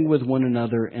 bearing with one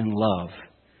another in love,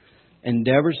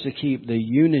 endeavors to keep the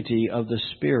unity of the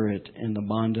Spirit in the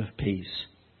bond of peace.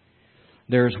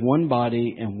 There is one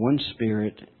body and one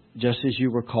Spirit, just as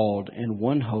you were called, and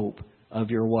one hope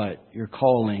of your what? Your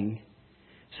calling.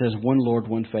 It says one Lord,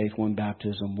 one faith, one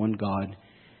baptism, one God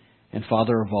and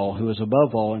Father of all, who is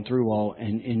above all and through all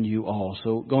and in you all.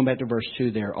 So going back to verse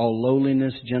 2 there, all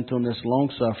lowliness, gentleness,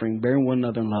 long-suffering, bearing one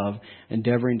another in love,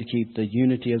 endeavoring to keep the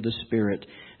unity of the Spirit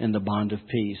and the bond of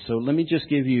peace. So let me just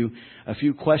give you a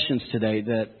few questions today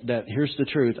that here's the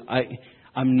truth.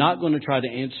 I'm not going to try to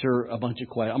answer a bunch of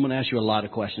questions. I'm going to ask you a lot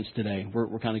of questions today.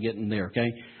 We're kind of getting there, okay?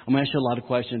 I'm going to ask you a lot of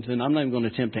questions, and I'm not even going to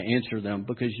attempt to answer them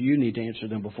because you need to answer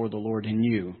them before the Lord and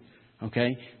you.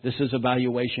 Okay? This is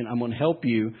evaluation. I'm going to help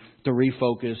you to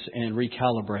refocus and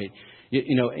recalibrate.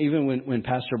 You know, even when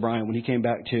Pastor Brian, when he came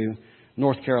back to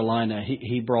North Carolina,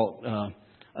 he brought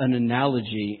an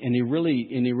analogy, and he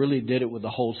really did it with the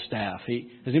whole staff. Has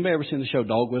anybody ever seen the show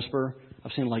Dog Whisperer?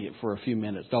 I've seen like it for a few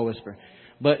minutes, Dog Whisperer.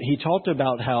 But he talked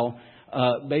about how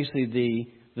basically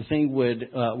the thing would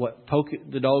poke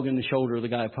the dog in the shoulder, the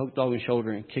guy poke the dog in the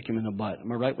shoulder and kick him in the butt.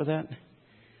 Am I right with that?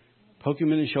 Poke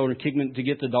him in the shoulder, kick him to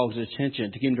get the dog's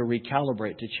attention, to get him to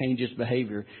recalibrate, to change his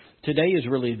behavior. Today is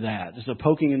really that. It's a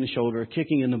poking in the shoulder,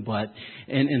 kicking in the butt,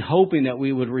 and hoping that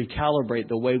we would recalibrate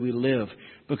the way we live.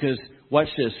 Because, watch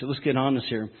this, let's get honest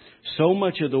here. So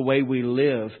much of the way we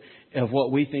live, of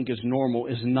what we think is normal,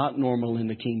 is not normal in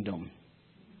the kingdom.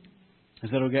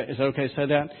 Is that okay? Is that okay to say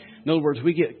that? In other words,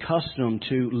 we get accustomed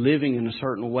to living in a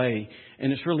certain way,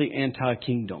 and it's really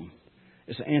anti-kingdom.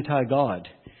 It's anti-God.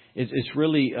 It's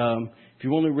really, if you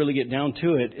want to really get down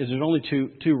to it, is there's only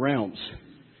two realms,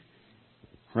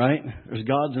 right? There's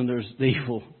gods and there's the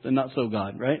evil, the not so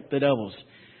God, right? The devils.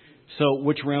 So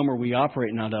which realm are we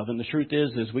operating out of? And the truth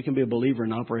is we can be a believer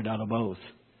and operate out of both.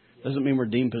 Doesn't mean we're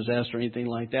demon possessed or anything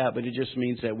like that, but it just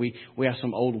means that we have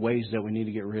some old ways that we need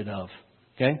to get rid of.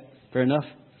 Okay? Fair enough?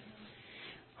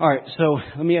 All right, so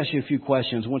let me ask you a few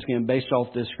questions. Once again, based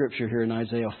off this scripture here in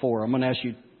Isaiah 4, I'm going to ask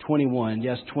you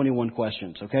 21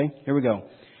 questions, okay? Here we go.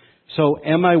 So,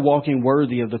 am I walking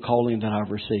worthy of the calling that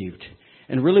I've received?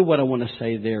 And really what I want to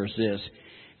say there is this,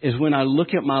 is when I look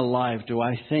at my life, do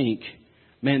I think,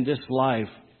 man, this life,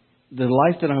 the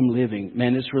life that I'm living,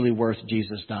 man, it's really worth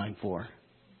Jesus dying for?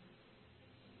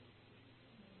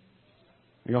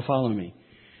 Are y'all following me?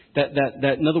 That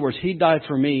in other words, He died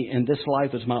for me, and this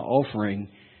life is my offering.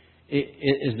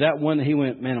 Is that one that He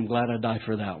went, man, I'm glad I died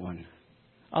for that one?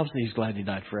 Obviously, He's glad He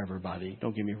died for everybody.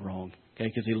 Don't get me wrong, okay,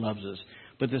 because He loves us.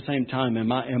 But at the same time,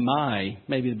 am I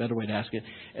maybe the better way to ask it,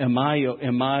 am I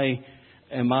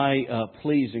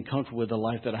pleased and comfortable with the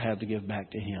life that I have to give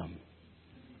back to Him?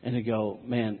 And to go,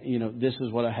 man, you know, this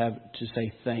is what I have to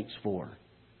say thanks for,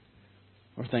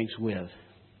 or thanks with.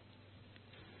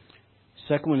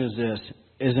 Second one is this,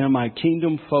 is am I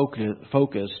kingdom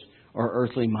focused or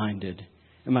earthly minded?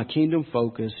 Am I kingdom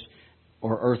focused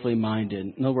or earthly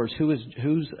minded? In other words,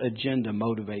 whose agenda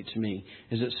motivates me?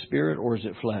 Is it spirit or is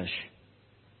it flesh?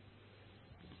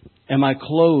 Am I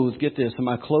clothed, get this, am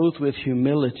I clothed with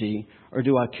humility or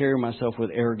do I carry myself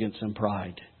with arrogance and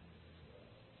pride?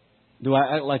 Do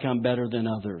I act like I'm better than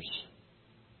others?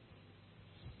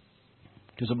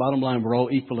 Because the bottom line, we're all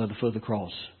equal at the foot of the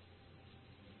cross.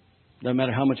 Doesn't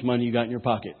matter how much money you got in your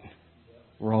pocket.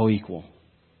 We're all equal.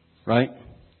 Right?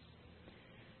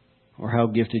 Or how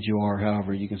gifted you are,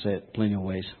 however, you can say it plenty of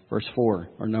ways. Verse 4,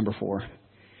 or number 4.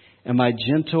 Am I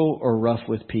gentle or rough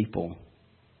with people?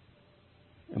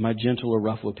 Am I gentle or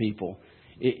rough with people?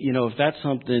 If that's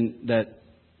something that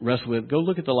rests with, go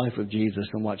look at the life of Jesus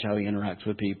and watch how He interacts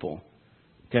with people.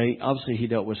 Okay? Obviously, He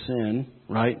dealt with sin,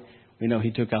 right? We know He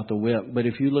took out the whip. But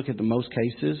if you look at the most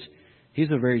cases,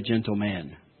 He's a very gentle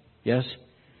man. Yes?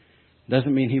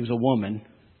 Doesn't mean He was a woman.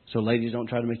 So ladies, don't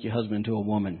try to make your husband into a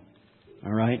woman.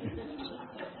 All right?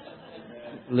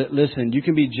 Listen, you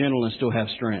can be gentle and still have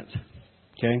strength.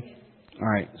 Okay? All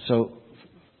right. So,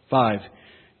 5.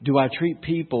 Do I treat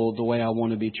people the way I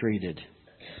want to be treated?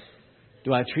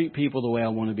 Do I treat people the way I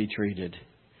want to be treated?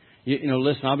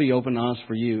 Listen, I'll be open and honest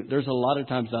for you. There's a lot of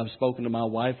times that I've spoken to my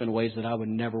wife in ways that I would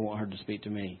never want her to speak to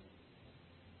me.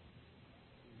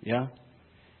 Yeah?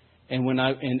 And when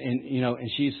and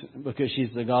she's, because she's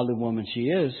the godly woman she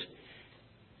is,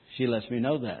 she lets me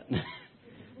know that.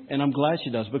 And I'm glad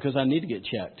she does, because I need to get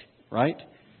checked, right?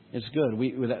 It's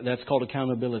good. That's called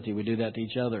accountability. We do that to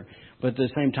each other. But at the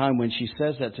same time, when she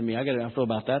says that to me, I feel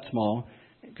about that small,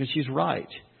 because she's right.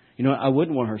 I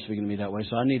wouldn't want her speaking to me that way,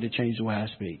 so I need to change the way I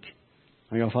speak.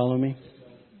 Are y'all following me?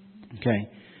 Okay.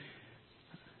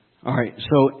 All right.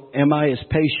 So, am I as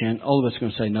patient? All of us are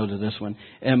going to say no to this one.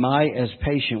 Am I as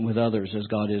patient with others as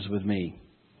God is with me?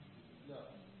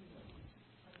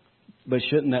 But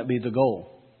shouldn't that be the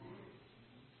goal?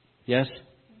 Yes?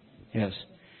 Yes.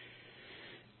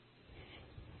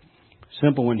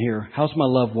 Simple one here. How's my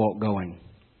love walk going?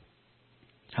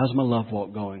 How's my love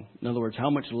walk going? In other words, how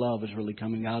much love is really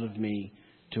coming out of me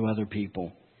to other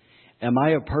people? Am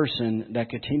I a person that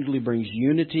continually brings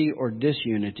unity or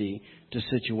disunity to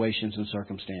situations and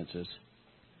circumstances?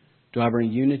 Do I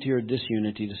bring unity or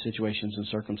disunity to situations and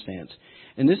circumstance?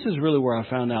 And this is really where I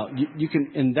found out. You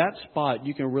can, in that spot,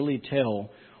 you can really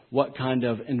tell what kind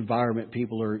of environment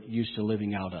people are used to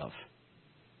living out of.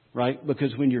 Right?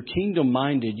 Because when you're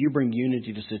kingdom-minded, you bring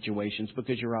unity to situations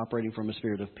because you're operating from a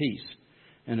spirit of peace.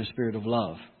 and a spirit of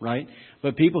love, right?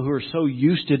 But people who are so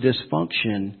used to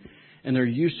dysfunction and they're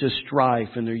used to strife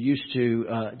and they're used to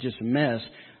just mess,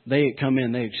 they come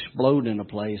in, they explode in a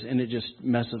place, and it just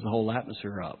messes the whole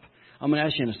atmosphere up. I'm going to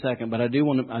ask you in a second, but I do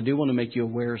want to make you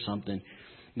aware of something.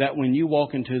 That when you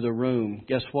walk into the room,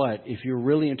 guess what? If you're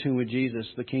really in tune with Jesus,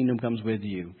 the kingdom comes with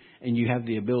you, and you have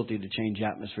the ability to change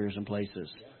atmospheres and places.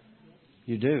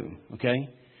 You do, okay?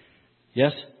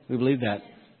 Yes, we believe that.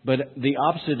 But the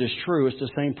opposite is true. It's the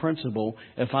same principle.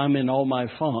 If I'm in all my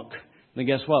funk, then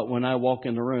guess what? When I walk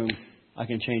in the room, I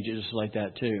can change it just like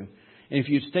that too. And if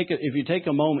you take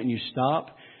a moment and you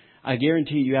stop, I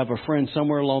guarantee you have a friend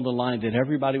somewhere along the line that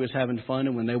everybody was having fun,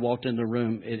 and when they walked in the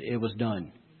room, it was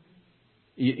done.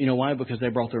 You know why? Because they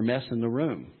brought their mess in the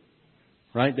room,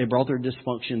 right? They brought their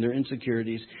dysfunction, their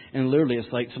insecurities, and literally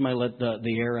it's like somebody let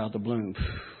the air out the balloon.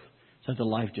 It's like the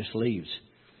life just leaves.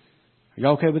 Are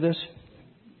y'all okay with this?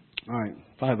 All right,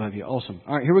 5 of you. Awesome.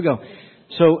 All right, here we go.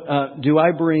 So do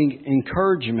I bring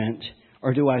encouragement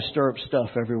or do I stir up stuff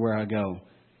everywhere I go?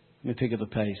 Let me pick up the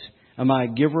pace. Am I a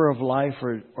giver of life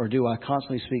or do I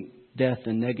constantly speak death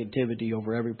and negativity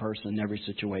over every person in every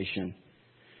situation?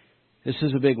 This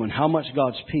is a big one. How much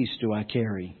God's peace do I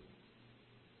carry?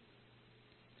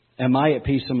 Am I at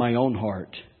peace in my own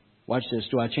heart? Watch this.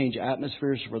 Do I change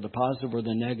atmospheres for the positive or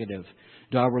the negative?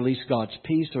 Do I release God's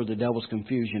peace or the devil's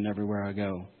confusion everywhere I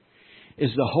go?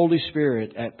 Is the Holy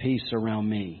Spirit at peace around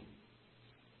me?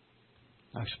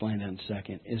 I'll explain that in a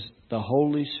second. Is the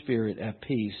Holy Spirit at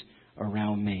peace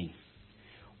around me?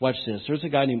 Watch this. There's a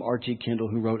guy named R.T. Kendall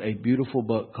who wrote a beautiful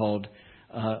book called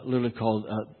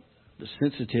The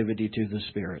Sensitivity to the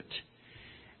Spirit.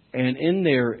 And in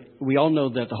there, we all know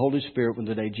that the Holy Spirit, when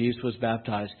the day Jesus was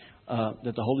baptized,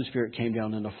 that the Holy Spirit came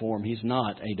down in the form. He's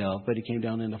not a dove, but he came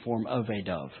down in the form of a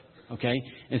dove. Okay?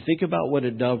 And think about what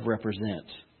a dove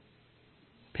represents.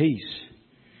 Peace.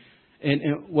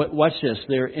 And watch this.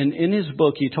 There in his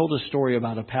book, he told a story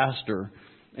about a pastor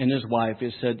and his wife.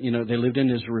 It said, they lived in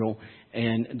Israel,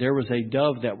 and there was a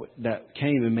dove that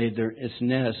came and made its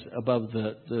nest above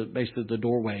basically the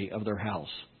doorway of their house.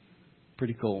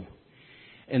 Pretty cool.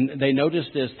 And they noticed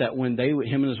this, that when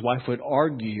him and his wife would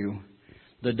argue,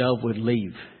 the dove would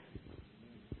leave.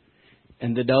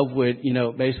 And the dove would,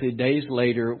 basically days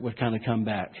later would kind of come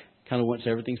back. Kind of once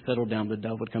everything settled down, the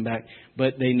dove would come back.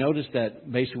 But they noticed that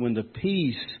basically when the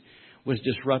peace was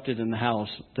disrupted in the house,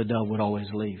 the dove would always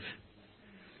leave.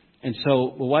 And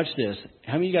so, well, watch this.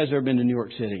 How many of you guys have ever been to New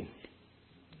York City?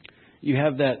 You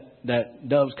have that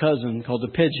dove's cousin called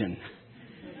the pigeon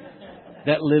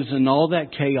that lives in all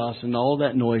that chaos and all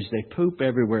that noise. They poop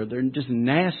everywhere. They're just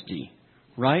nasty,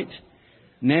 right?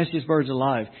 Nastiest birds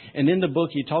alive. And in the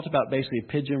book, he talked about basically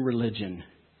pigeon religion.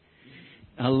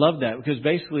 And I love that because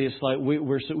basically it's like we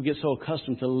get so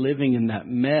accustomed to living in that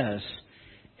mess,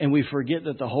 and we forget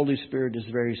that the Holy Spirit is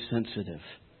very sensitive.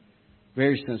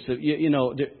 Very sensitive.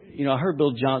 I heard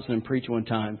Bill Johnson preach one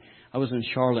time. I was in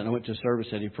Charlotte and I went to a service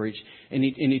that he preached, and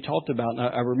he talked about, and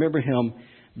I remember him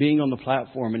being on the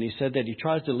platform, and he said that he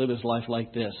tries to live his life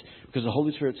like this because the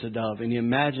Holy Spirit's a dove, and he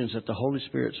imagines that the Holy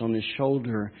Spirit's on his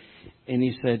shoulder, and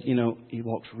he said, he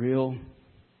walks real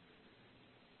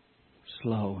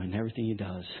slow in everything he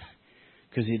does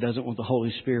because he doesn't want the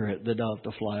Holy Spirit, the dove,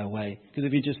 to fly away. Because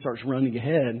if he just starts running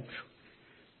ahead,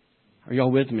 are y'all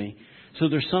with me? So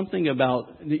there's something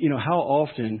about, how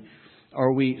often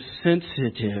are we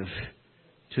sensitive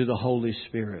to the Holy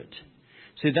Spirit?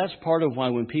 See, that's part of why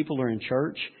when people are in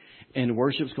church and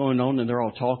worship's going on and they're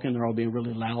all talking, they're all being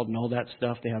really loud and all that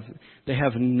stuff, they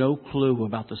have no clue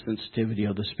about the sensitivity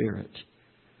of the Spirit.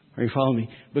 Are you following me?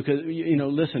 Because,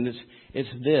 listen, it's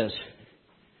this.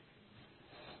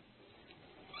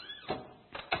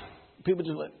 People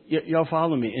just y'all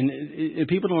follow me, and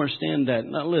people don't understand that.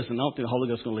 Now, listen, I don't think the Holy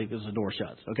Ghost is going to leave because the door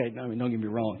shuts. Okay, I mean, don't get me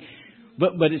wrong,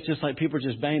 but it's just like people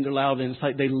just bang their loud, and it's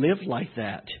like they live like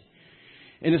that.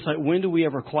 And it's like, when do we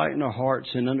ever quieten our hearts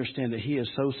and understand that He is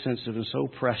so sensitive and so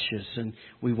precious, and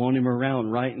we want Him around,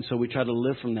 right? And so we try to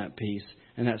live from that peace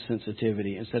and that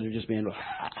sensitivity instead of just being.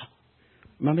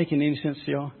 Am I making any sense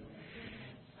to y'all?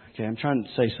 Okay, I'm trying to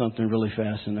say something really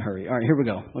fast in a hurry. All right, here we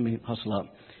go. Let me hustle up.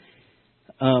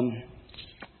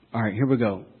 All right, here we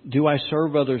go. Do I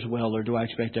serve others well, or do I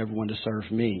expect everyone to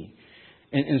serve me?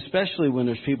 And especially when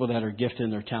there's people that are gifted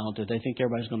and they're talented, they think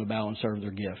everybody's going to bow and serve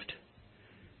their gift.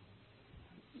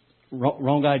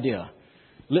 Wrong idea.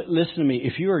 Listen to me.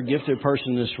 If you're a gifted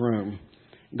person in this room,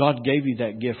 God gave you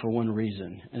that gift for one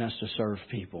reason, and that's to serve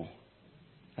people.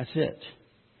 That's it.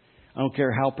 I don't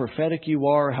care how prophetic you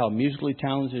are, how musically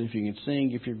talented, if you can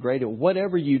sing, if you're great at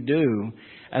whatever you do,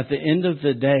 at the end of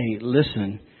the day,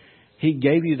 listen, He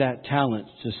gave you that talent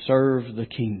to serve the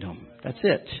kingdom. That's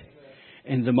it.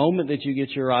 And the moment that you get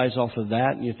your eyes off of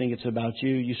that and you think it's about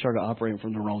you, you start operating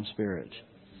from the wrong spirit.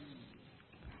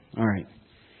 All right.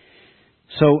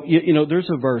 So, there's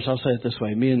a verse, I'll say it this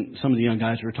way. Me and some of the young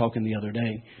guys were talking the other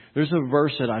day. There's a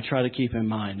verse that I try to keep in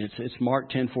mind. It's Mark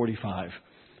 10:45. It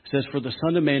says, "For the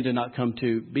Son of Man did not come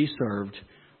to be served,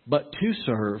 but to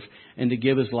serve and to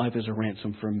give his life as a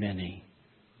ransom for many."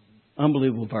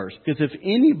 Unbelievable verse. Because if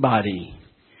anybody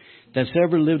that's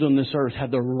ever lived on this earth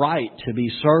had the right to be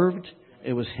served,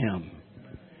 it was him.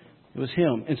 It was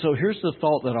him. And so here's the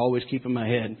thought that I always keep in my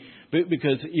head.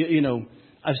 Because,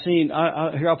 I've seen,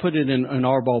 here I'll put it in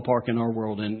our ballpark in our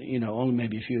world, and, only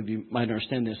maybe a few of you might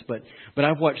understand this, but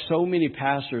I've watched so many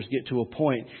pastors get to a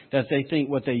point that they think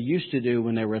what they used to do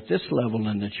when they were at this level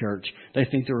in the church, they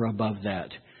think they're above that.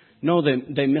 No,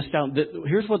 they missed out.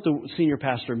 Here's what the senior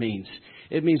pastor means.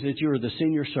 It means that you are the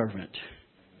senior servant.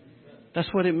 That's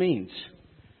what it means.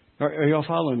 Are y'all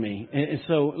following me? And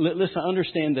so, listen,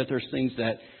 understand that there's things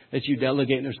that you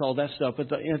delegate and there's all that stuff.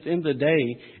 But at the end of the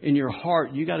day, in your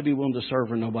heart, you got to be willing to serve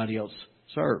where nobody else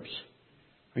serves.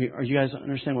 Are you guys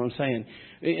understand what I'm saying?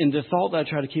 And the thought that I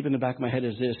try to keep in the back of my head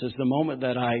is this, is the moment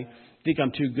that I think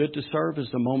I'm too good to serve is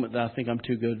the moment that I think I'm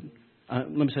too good. Let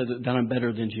me say that I'm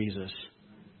better than Jesus.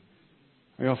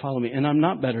 Are y'all following me? And I'm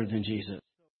not better than Jesus.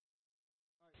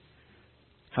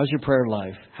 How's your prayer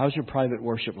life? How's your private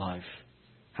worship life?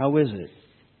 How is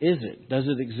it? Does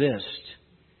it exist?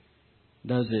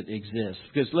 Does it exist?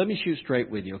 Because let me shoot straight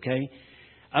with you, okay?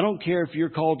 I don't care if you're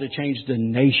called to change the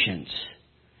nations.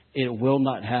 It will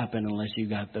not happen unless you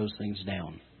got those things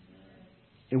down.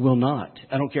 It will not.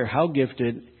 I don't care how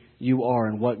gifted you are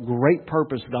and what great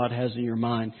purpose God has in your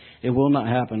mind. It will not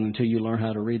happen until you learn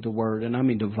how to read the Word. And I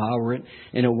mean devour it.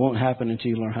 And it won't happen until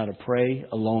you learn how to pray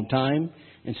a long time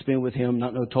and spend with Him.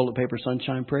 Not no toilet paper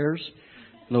sunshine prayers.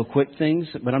 No quick things.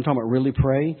 But I'm talking about really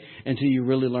pray until you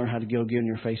really learn how to get on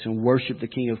your face and worship the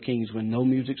King of Kings when no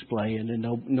music's playing and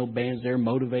no band's there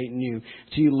motivating you.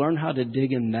 Until you learn how to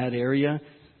dig in that area,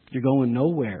 you're going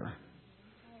nowhere.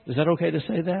 Is that okay to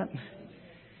say that?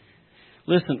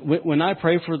 Listen, when I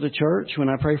pray for the church, when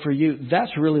I pray for you,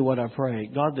 that's really what I pray.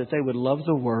 God, that they would love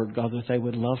the Word. God, that they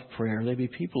would love prayer. They be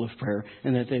people of prayer,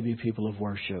 and that they be people of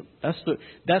worship.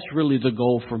 That's really the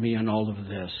goal for me in all of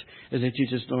this, is that you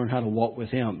just learn how to walk with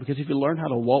Him. Because if you learn how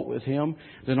to walk with Him,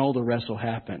 then all the rest will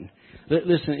happen.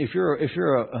 Listen, if you're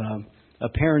a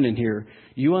parent in here,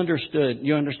 you understand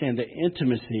that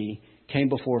intimacy came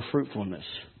before fruitfulness,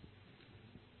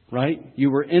 right?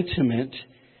 You were intimate,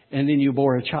 and then you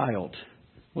bore a child.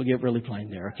 We'll get really plain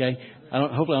there, okay?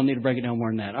 Hopefully I don't need to break it down more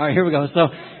than that. All right, here we go.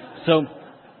 So,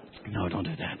 no, don't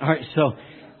do that. All right,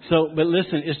 but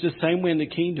listen, it's the same way in the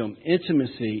kingdom.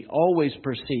 Intimacy always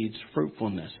precedes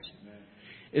fruitfulness.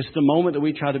 It's the moment that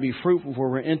we try to be fruitful where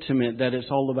we're intimate that it's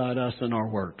all about us and our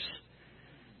works.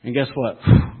 And guess what?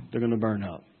 They're going to burn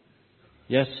up.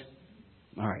 Yes?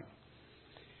 All right.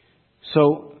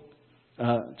 So,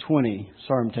 20.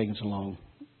 Sorry I'm taking so long.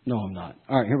 No, I'm not.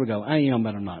 All right, here we go. I am,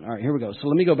 but I'm not. All right, here we go. So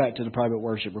let me go back to the private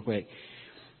worship real quick.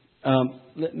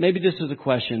 Maybe this is a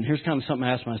question. Here's kind of something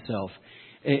I ask myself.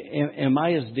 Am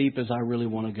I as deep as I really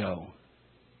want to go?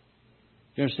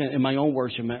 You understand? In my own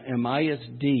worship, am I as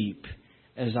deep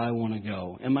as I want to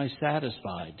go? Am I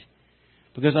satisfied?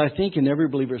 Because I think in every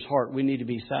believer's heart, we need to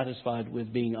be satisfied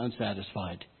with being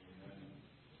unsatisfied.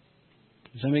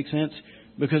 Does that make sense?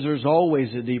 Because there's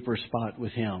always a deeper spot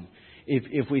with Him.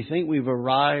 If we think we've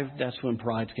arrived, that's when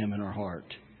pride's come in our heart.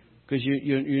 Because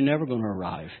you're never going to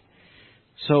arrive.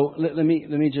 So let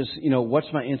me just, what's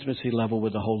my intimacy level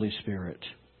with the Holy Spirit?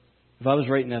 If I was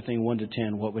rating that thing 1 to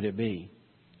 10, what would it be?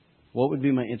 What would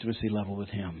be my intimacy level with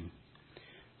Him?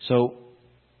 So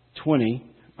 20,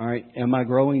 all right, am I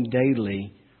growing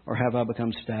daily or have I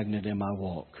become stagnant in my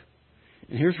walk?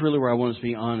 And here's really where I want us to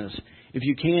be honest. If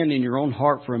you can, in your own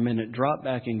heart for a minute, drop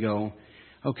back and go,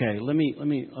 okay,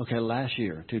 okay, last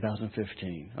year,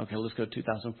 2015. Okay, let's go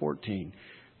 2014,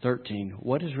 13.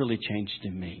 What has really changed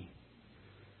in me?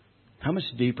 How much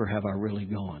deeper have I really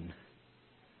gone?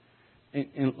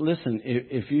 And listen,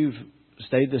 if you've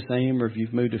stayed the same or if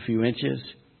you've moved a few inches,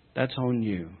 that's on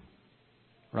you,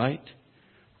 right?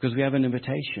 Because we have an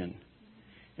invitation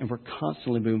and we're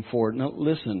constantly moving forward. Now,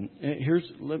 listen,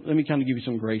 let me kind of give you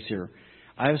some grace here.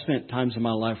 I have spent times in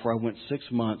my life where I went 6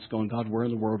 months going, God, where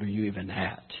in the world are you even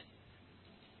at?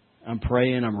 I'm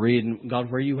praying, I'm reading, God,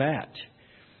 where are you at?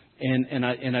 And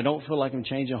I don't feel like I'm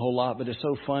changing a whole lot, but it's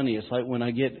so funny. It's like when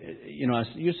I get, I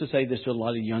used to say this to a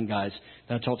lot of young guys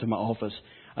that I talk to in my office.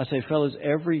 I say, fellas,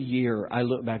 every year I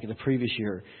look back at the previous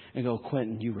year and go,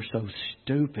 Quinton, you were so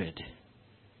stupid.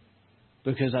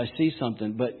 because I see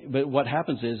something. But what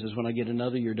happens is when I get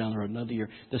another year down the road, another year,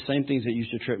 the same things that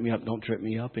used to trip me up don't trip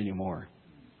me up anymore.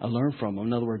 I learn from them.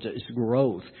 In other words, it's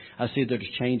growth. I see there's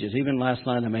changes. Even last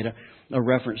night I made a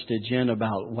reference to Jen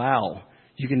about, wow,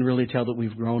 you can really tell that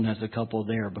we've grown as a couple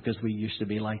there because we used to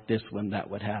be like this when that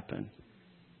would happen.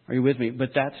 Are you with me?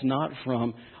 But that's not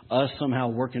from us somehow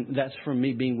working. That's from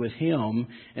me being with him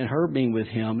and her being with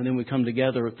him. And then we come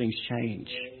together and things change.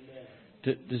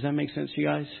 Does that make sense to you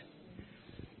guys?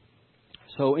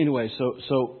 So anyway,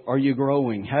 so are you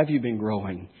growing? Have you been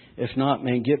growing? If not,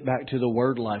 man, get back to the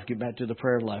word life. Get back to the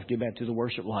prayer life. Get back to the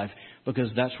worship life. Because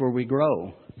that's where we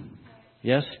grow.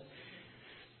 Yes?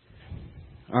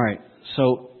 All right.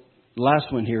 So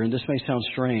last one here, and this may sound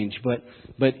strange, but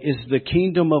is the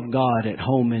kingdom of God at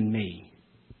home in me?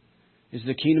 Is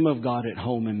the kingdom of God at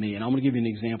home in me? And I'm going to give you an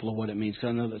example of what it means, because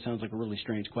I know that sounds like a really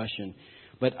strange question.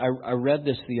 But I read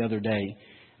this the other day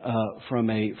from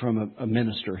a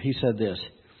minister. He said this,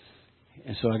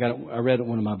 and so I read it in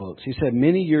one of my books. He said,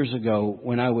 many years ago,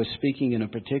 when I was speaking in a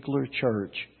particular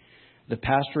church, the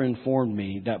pastor informed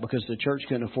me that because the church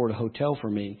couldn't afford a hotel for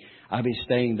me, I'd be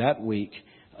staying that week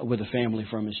with a family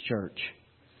from his church.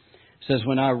 It says,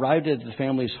 when I arrived at the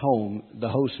family's home, the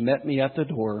host met me at the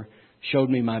door, showed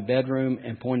me my bedroom,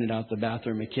 and pointed out the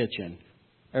bathroom and kitchen.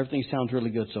 Everything sounds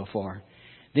really good so far.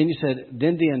 Then he said,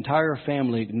 then the entire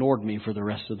family ignored me for the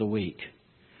rest of the week.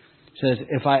 It says,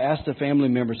 if I asked the family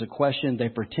members a question, they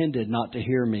pretended not to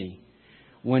hear me.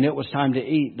 When it was time to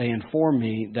eat, they informed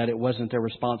me that it wasn't their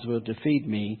responsibility to feed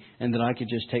me and that I could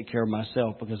just take care of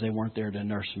myself because they weren't there to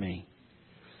nurse me.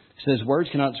 It says, words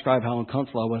cannot describe how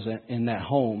uncomfortable I was in that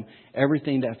home.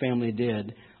 Everything that family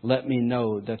did let me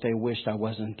know that they wished I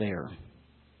wasn't there.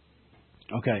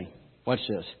 Okay, watch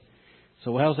this.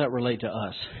 So how does that relate to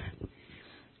us?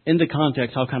 In the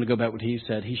context, I'll kind of go back to what he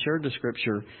said. He shared the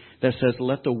scripture that says,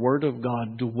 let the word of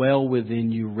God dwell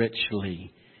within you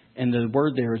richly. And the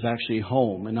word there is actually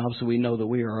home. And obviously we know that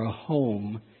we are a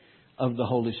home of the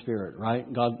Holy Spirit, right?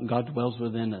 God dwells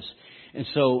within us. And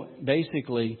so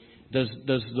basically, does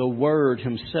the Word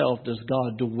Himself, does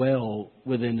God dwell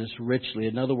within us richly?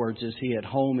 In other words, is He at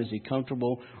home? Is He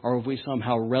comfortable? Or have we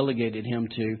somehow relegated Him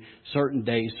to certain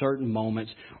days, certain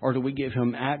moments? Or do we give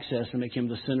Him access and make Him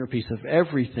the centerpiece of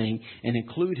everything and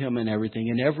include Him in everything,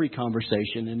 in every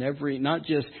conversation, in every, not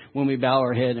just when we bow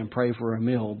our head and pray for a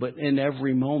meal, but in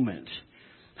every moment?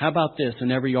 How about this?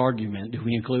 In every argument, do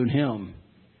we include Him?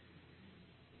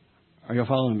 Are you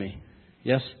following me?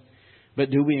 Yes? But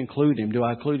do we include Him? Do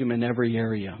I include Him in every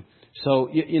area? So,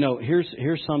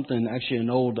 here's something, actually an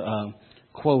old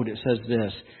quote. It says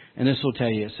this, and this will tell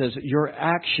you. It says, your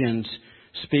actions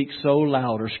speak so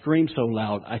loud or scream so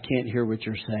loud, I can't hear what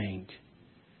you're saying.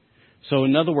 So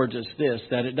in other words, it's this,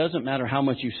 that it doesn't matter how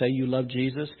much you say you love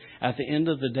Jesus. At the end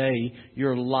of the day,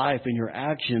 your life and your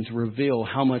actions reveal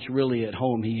how much really at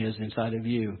home He is inside of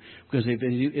you. Because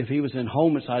if He was in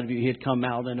home inside of you, He'd come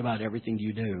out in about everything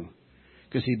you do.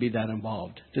 Because He'd be that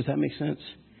involved. Does that make sense?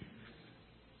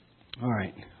 All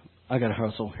right. I got to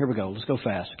hustle. Here we go. Let's go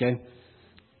fast, okay?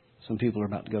 Some people are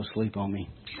about to go sleep on me.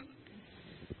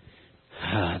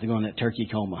 They're going that turkey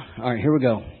coma. All right, here we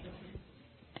go.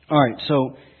 All right,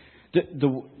 so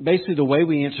basically the way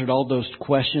we answered all those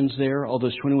questions there, all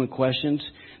those 21 questions,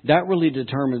 that really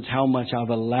determines how much I've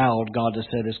allowed God to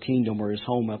set His kingdom or His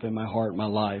home up in my heart, my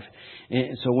life.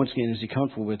 And so once again, is He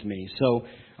comfortable with me? So,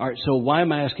 all right, so why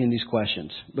am I asking these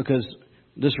questions? Because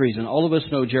this reason, all of us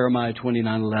know Jeremiah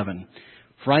 29:11.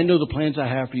 For I know the plans I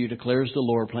have for you, declares the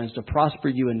Lord, plans to prosper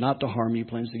you and not to harm you,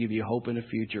 plans to give you hope in the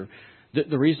future.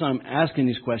 The reason I'm asking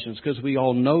these questions is because we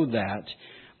all know that,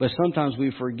 but sometimes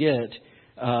we forget,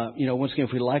 once again,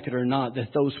 if we like it or not, that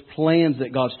those plans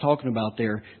that God's talking about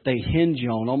there, they hinge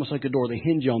on, almost like a door, they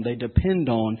hinge on, they depend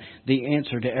on the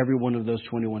answer to every one of those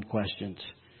 21 questions.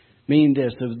 Meaning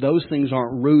this, if those things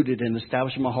aren't rooted and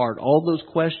established in my heart, all those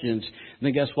questions,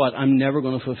 then guess what? I'm never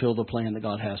going to fulfill the plan that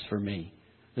God has for me.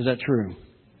 Is that true?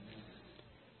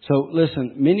 So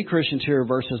listen, many Christians hear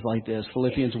verses like this,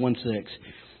 Philippians 1:6.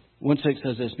 1:6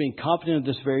 says this, being confident of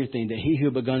this very thing, that He who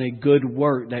begun a good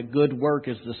work, that good work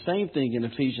is the same thing in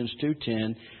Ephesians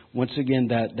 2:10. Once again,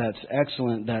 that's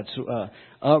excellent, that's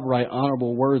upright,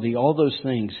 honorable, worthy, all those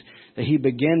things. That He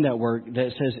began that work,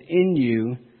 that says in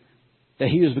you, that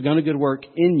He who's begun a good work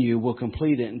in you will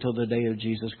complete it until the day of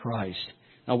Jesus Christ.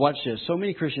 Now watch this. So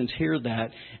many Christians hear that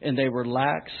and they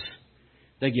relax,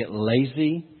 they get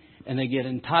lazy, and they get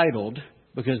entitled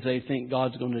because they think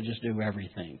God's going to just do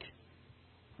everything.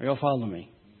 Are y'all following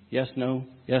me? Yes, no,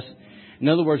 yes. In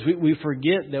other words, we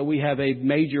forget that we have a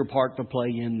major part to play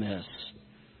in this.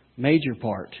 Major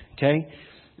part, okay?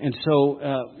 And so,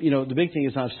 the big thing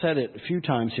is, I've said it a few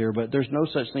times here, but there's no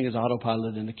such thing as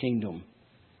autopilot in the kingdom.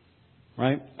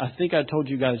 Right? I think I told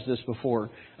you guys this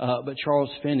before, but Charles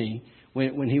Finney,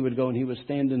 when he would go and he would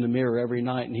stand in the mirror every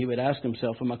night and he would ask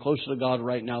himself, am I closer to God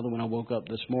right now than when I woke up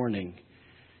this morning?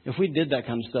 If we did that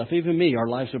kind of stuff, even me, our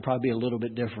lives would probably be a little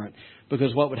bit different.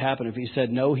 Because what would happen if he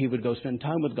said no, he would go spend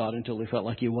time with God until he felt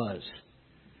like he was.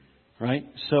 Right?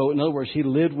 So, in other words, he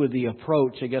lived with the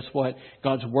approach, and guess what?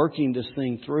 God's working this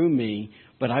thing through me,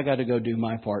 but I got to go do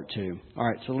my part too. All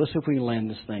right, so let's see if we can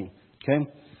land this thing.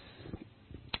 Okay?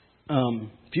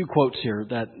 A few quotes here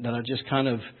that I just kind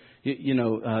of,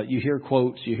 you hear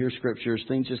quotes, you hear scriptures,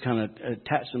 things just kind of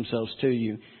attach themselves to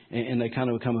you, and they kind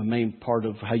of become a main part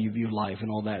of how you view life and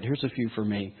all that. Here's a few for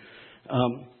me.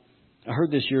 I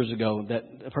heard this years ago that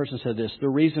a person said this: the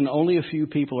reason only a few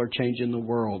people are changing the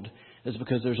world is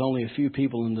because there's only a few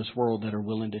people in this world that are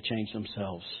willing to change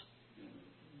themselves.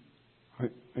 Are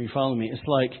you following me? It's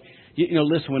like,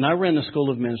 listen, when I ran the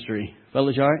school of ministry,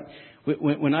 fellas, all right?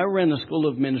 When I ran the school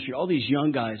of ministry, all these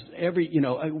young guys, what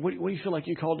do you feel like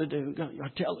you're called to do?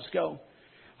 Let's go.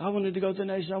 I wanted to go to the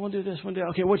nation. I want to do this one day.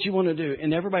 Okay, what you want to do?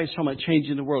 And everybody's talking about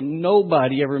changing the world.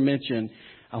 Nobody ever mentioned,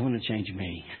 I want to change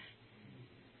me.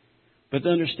 But to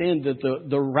understand that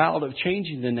the route of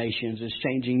changing the nations is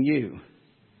changing you.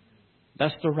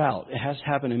 That's the route. It has to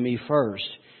happen to me first.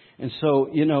 And so,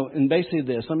 and basically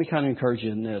this, let me kind of encourage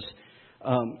you in this.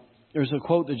 There's a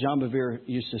quote that John Bevere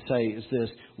used to say is this: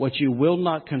 what you will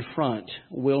not confront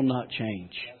will not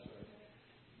change.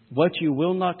 What you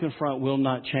will not confront will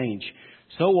not change.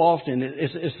 So often,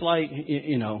 it's like,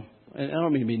 and I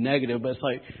don't mean to be negative, but it's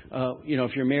like,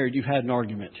 if you're married, you've had an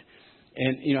argument.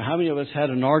 And, how many of us had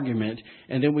an argument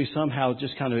and then we somehow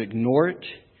just kind of ignore it?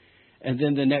 And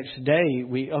then the next day,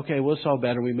 it's all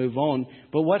better, we move on.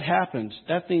 But what happens?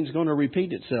 That thing's going to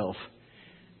repeat itself.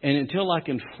 And until I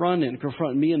confront it and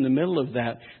confront me in the middle of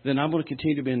that, then I'm going to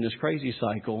continue to be in this crazy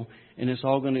cycle. And it's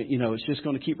all going to, it's just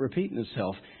going to keep repeating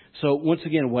itself. So once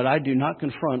again, what I do not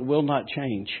confront will not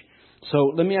change.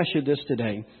 So let me ask you this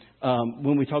today.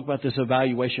 When we talk about this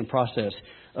evaluation process,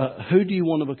 who do you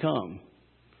want to become?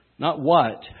 Not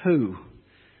what, who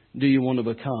do you want to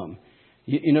become?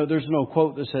 There's no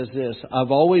quote that says this: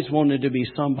 I've always wanted to be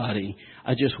somebody.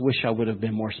 I just wish I would have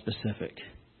been more specific.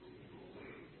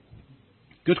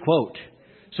 Good quote.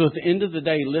 So at the end of the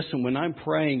day, listen, when I'm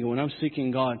praying and when I'm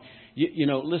seeking God,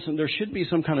 listen, there should be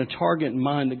some kind of target in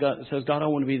mind that God says, God, I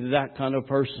want to be that kind of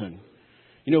person.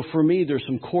 For me, there's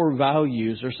some core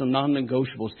values. There's some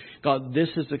non-negotiables. God, this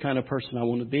is the kind of person I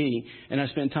want to be. And I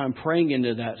spend time praying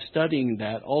into that, studying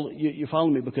that. You follow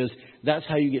me? Because that's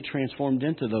how you get transformed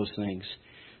into those things.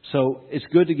 So it's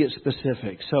good to get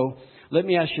specific. So let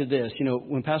me ask you this.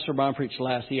 When Pastor Brian preached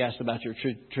last, he asked about your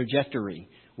trajectory.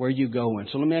 Where are you going?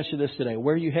 So let me ask you this today.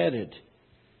 Where are you headed?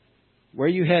 Where are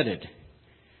you headed?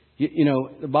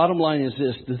 The bottom line is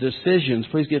this. The decisions,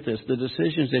 please get this, the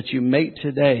decisions that you make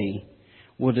today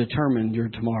will determine your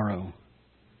tomorrow.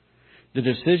 The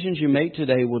decisions you make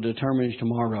today will determine your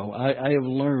tomorrow. I have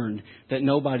learned that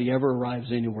nobody ever arrives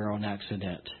anywhere on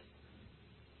accident.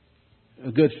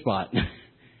 A good spot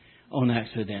on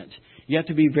accident. You have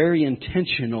to be very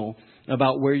intentional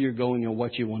about where you're going and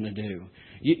what you want to do.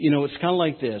 It's kind of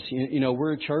like this.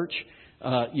 We're a church.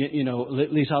 At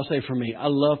least I'll say for me, I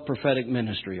love prophetic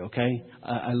ministry, okay?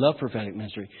 I love prophetic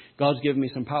ministry. God's given me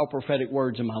some powerful prophetic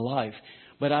words in my life.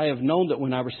 But I have known that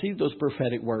when I receive those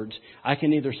prophetic words, I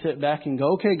can either sit back and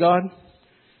go, okay, God,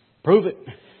 prove it.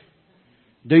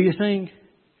 Do your thing.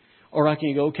 Or I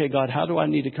can go, okay, God, how do I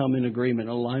need to come in agreement,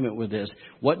 alignment with this?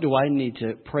 What do I need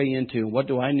to pray into? What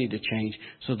do I need to change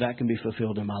so that can be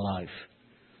fulfilled in my life?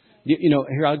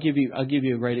 Here, I'll give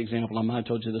you a great example. I might have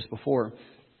told you this before.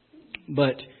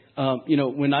 But,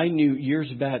 when I knew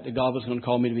years back that God was going to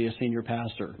call me to be a senior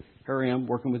pastor, here I am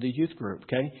working with a youth group,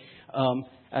 okay?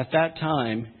 At that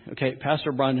time, okay,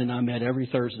 Pastor Brian and I met every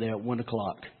Thursday at 1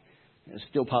 o'clock. It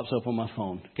still pops up on my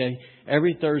phone, okay?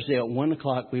 Every Thursday at 1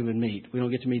 o'clock we would meet. We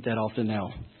don't get to meet that often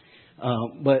now.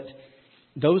 But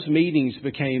those meetings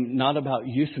became not about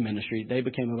youth ministry. They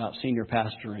became about senior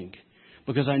pastoring.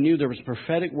 Because I knew there was a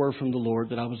prophetic word from the Lord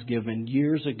that I was given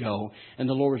years ago. And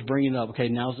the Lord was bringing it up. Okay,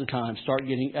 now's the time. Start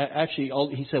getting...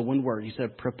 he said one word. He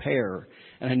said, prepare.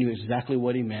 And I knew exactly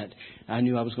what he meant. I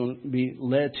knew I was going to be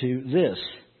led to this.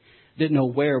 Didn't know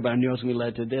where, but I knew I was going to be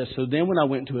led to this. So then when I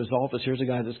went into his office, here's a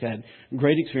guy that's had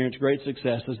great experience, great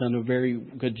success, has done a very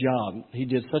good job. He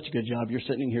did such a good job, you're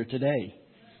sitting here today.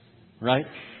 Right?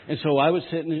 And so I would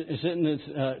sit in this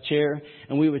chair,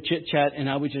 and we would chit-chat, and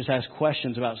I would just ask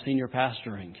questions about senior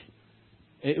pastoring.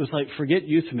 It was like, forget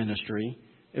youth ministry.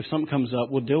 If something comes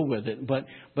up, we'll deal with it. But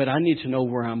I need to know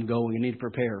where I'm going. I need to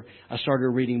prepare. I started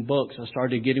reading books. I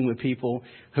started getting with people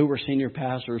who were senior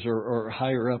pastors or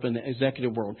higher up in the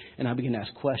executive world. And I began to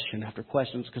ask question after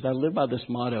questions because I live by this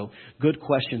motto, good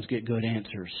questions get good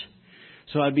answers.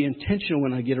 So I'd be intentional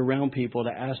when I get around people to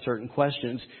ask certain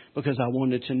questions because I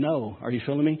wanted to know. Are you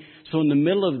feeling me? So in the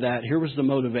middle of that, here was the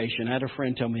motivation. I had a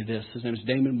friend tell me this. His name is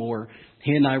Damon Moore.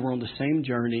 He and I were on the same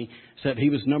journey, except he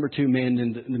was number 2 man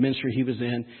in the ministry he was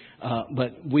in.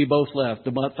 But we both left.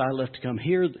 The month I left to come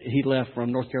here, he left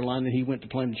from North Carolina. He went to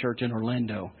plant a church in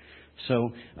Orlando.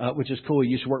 So, which is cool. He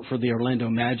used to work for the Orlando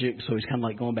Magic. So he's kind of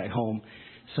like going back home.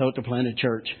 So to plant a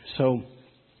church. So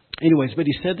anyways, but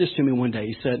he said this to me one day.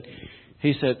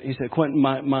 He said, Quinton,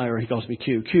 or he calls me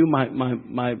Q.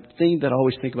 My thing that I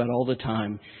always think about all the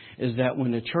time is that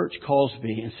when the church calls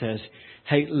me and says,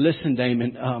 hey, listen,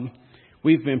 Damon,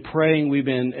 we've been praying, we've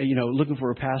been, looking for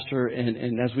a pastor,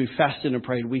 and as we've fasted and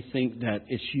prayed, we think that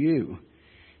it's you.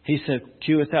 He said,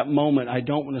 Q, at that moment, I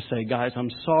don't want to say, guys,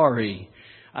 I'm sorry.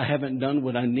 I haven't done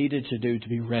what I needed to do to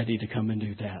be ready to come and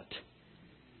do that.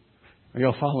 Are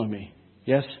y'all following me?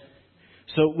 Yes?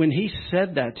 So when he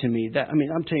said that to me,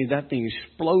 I'm telling you, that thing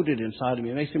exploded inside of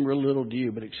me. It may seem real little to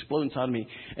you, but it exploded inside of me.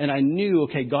 And I knew,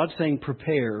 okay, God's saying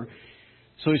prepare.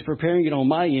 So he's preparing it on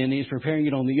my end. He's preparing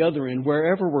it on the other end,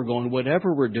 wherever we're going,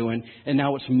 whatever we're doing. And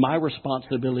now it's my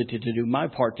responsibility to do my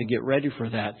part to get ready for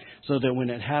that so that when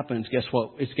it happens, guess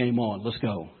what? It's game on. Let's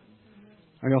go.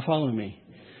 Are y'all following me?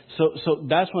 So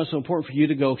that's why it's so important for you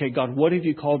to go, okay, God, what have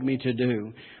you called me to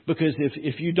do? Because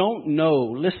if you don't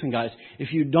know, listen, guys,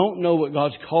 if you don't know what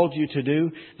God's called you to do,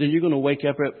 then you're going to wake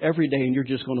up every day and you're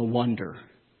just going to wonder.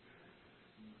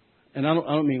 And I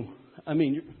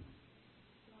mean,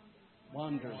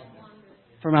 wander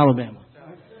from Alabama.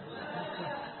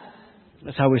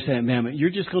 That's how we say it, Alabama. You're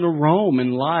just going to roam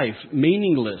in life,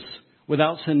 meaningless,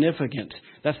 without significance.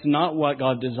 That's not what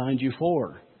God designed you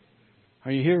for.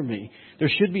 Are you hearing me?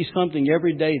 There should be something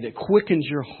every day that quickens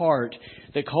your heart,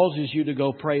 that causes you to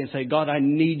go pray and say, God, I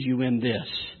need you in this.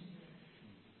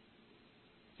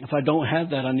 If I don't have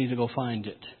that, I need to go find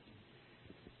it.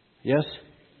 Yes?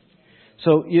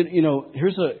 So,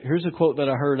 here's a quote that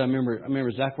I heard. I remember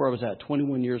exactly where I was at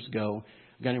 21 years ago.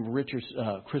 A guy named Richard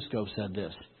Crisco said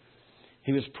this.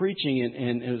 He was preaching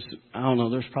and it was, I don't know,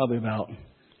 there's probably about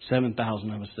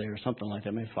 7,000 of us there, something like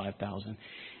that, maybe 5,000.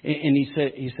 And he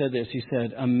said this. He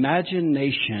said,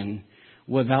 imagination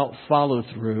without follow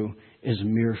through is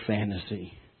mere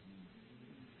fantasy.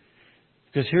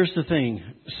 Because here's the thing.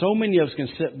 So many of us can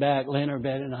sit back, lay in our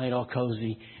bed at night all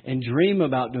cozy and dream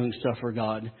about doing stuff for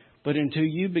God. But until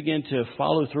you begin to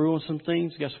follow through on some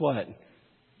things, guess what?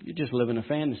 You're just living a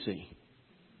fantasy.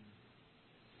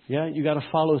 Yeah, you got to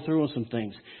follow through on some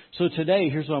things. So today,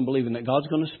 here's what I'm believing, that God's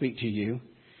going to speak to you.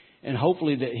 And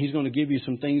hopefully that He's going to give you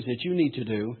some things that you need to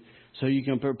do so you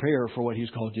can prepare for what He's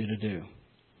called you to do.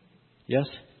 Yes?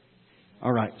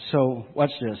 All right. So watch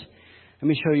this. Let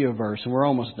me show you a verse, and we're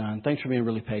almost done. Thanks for being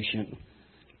really patient.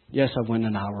 Yes, I've went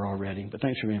an hour already, but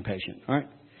thanks for being patient. All right.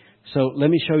 So let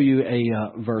me show you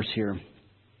a verse here.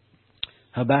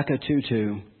 Habakkuk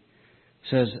 2:2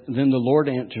 says, Then the Lord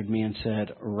answered me and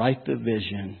said, Write the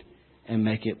vision and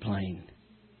make it plain.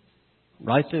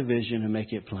 Write the vision and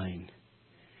make it plain.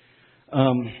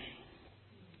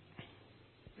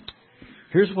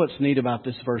 Here's what's neat about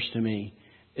this verse to me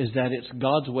is that it's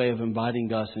God's way of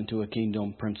inviting us into a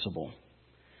kingdom principle,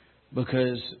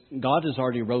 because God has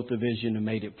already wrote the vision and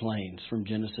made it plain. It's from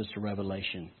Genesis to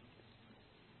Revelation.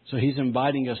 So He's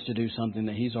inviting us to do something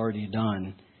that He's already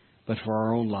done, but for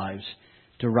our own lives,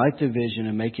 to write the vision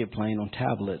and make it plain on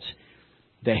tablets,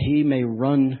 that He may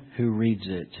run who reads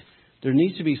it. There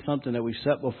needs to be something that we've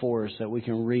set before us that we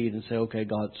can read and say, okay,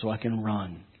 God, so I can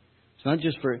run. It's not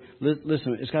just for,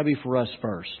 listen, it's got to be for us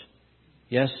first.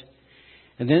 Yes?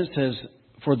 And then it says,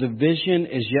 for the vision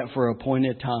is yet for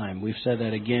appointed time. We've said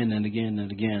that again and again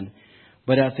and again.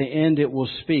 But at the end it will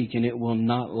speak and it will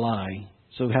not lie.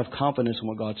 So have confidence in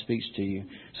what God speaks to you.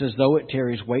 It says, though it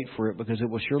tarries, wait for it, because it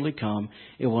will surely come.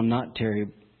 It will not tarry.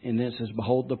 And then it says,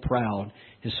 behold the proud,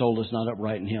 his soul is not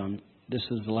upright in him. This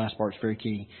is the last part, it's very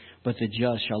key. But the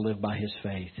just shall live by his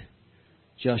faith.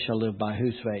 Just shall live by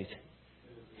whose faith?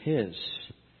 His.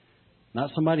 Not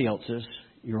somebody else's.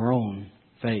 Your own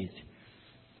faith.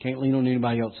 Can't lean on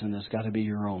anybody else in this. Got to be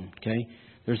your own. Okay?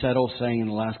 There's that old saying in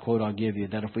the last quote I'll give you,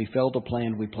 that if we fail to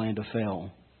plan, we plan to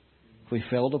fail. If we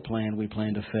fail to plan, we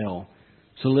plan to fail.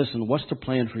 So listen, what's the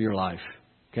plan for your life?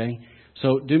 Okay?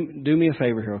 So do me a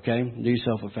favor here, okay? Do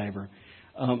yourself a favor.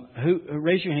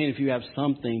 Raise your hand if you have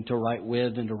something to write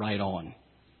with and to write on.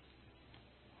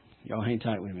 Y'all hang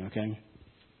tight with me, okay?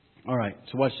 All right,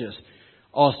 so watch this.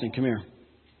 Austin, come here,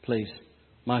 please.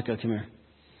 Micah, come here.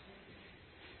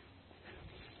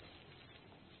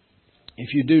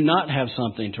 If you do not have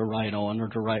something to write on or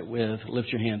to write with, lift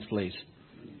your hands, please.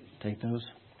 Take those.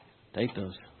 Take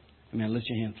those. Amen. Lift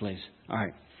your hand, please. All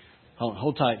right.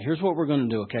 Hold tight. Here's what we're going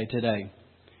to do, okay, today.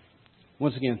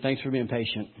 Once again, thanks for being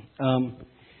patient.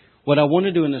 What I want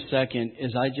to do in a second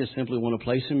is I just simply want to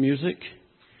play some music.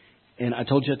 And I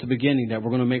told you at the beginning that we're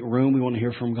going to make room. We want to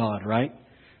hear from God, right?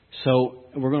 So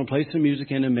we're going to play some music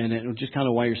in a minute. And just kind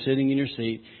of while you're sitting in your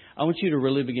seat, I want you to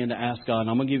really begin to ask God. And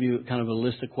I'm going to give you kind of a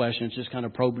list of questions, just kind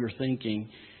of probe your thinking.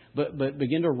 But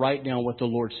begin to write down what the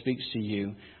Lord speaks to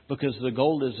you. Because the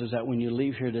goal is that when you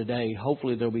leave here today,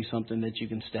 hopefully there'll be something that you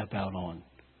can step out on.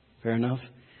 Fair enough?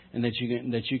 And that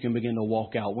you can begin to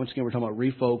walk out. Once again, we're talking about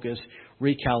refocus,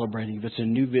 recalibrating. If it's a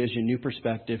new vision, new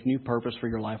perspective, new purpose for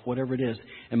your life, whatever it is.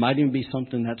 It might even be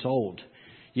something that's old.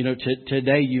 You know,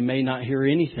 today you may not hear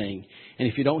anything. And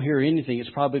if you don't hear anything, it's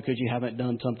probably because you haven't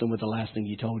done something with the last thing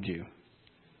He told you.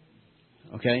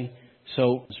 Okay?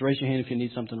 So just raise your hand if you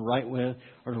need something to write with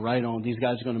or to write on. These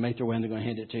guys are going to make their way and they're going to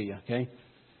hand it to you. Okay?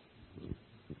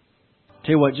 Tell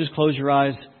you what, just close your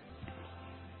eyes.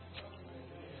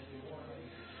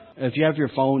 If you have your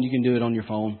phone, you can do it on your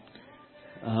phone.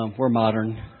 We're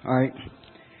modern. All right.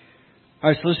 All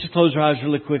right, so let's just close our eyes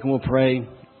really quick and we'll pray.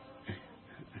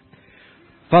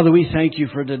 Father, we thank you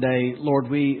for today. Lord,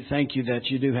 we thank you that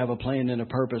you do have a plan and a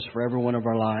purpose for every one of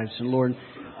our lives. And Lord,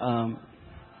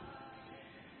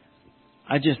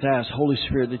 I just ask, Holy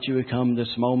Spirit, that you would come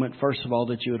this moment. First of all,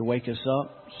 that you would wake us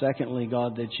up. Secondly,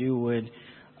 God, that you would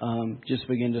just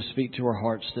begin to speak to our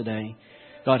hearts today.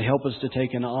 God, help us to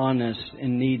take an honest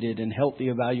and needed and healthy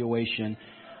evaluation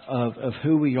of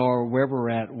who we are, where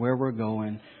we're at, where we're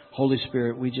going. Holy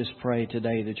Spirit, we just pray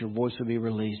today that your voice would be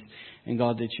released. And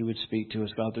God, that you would speak to us.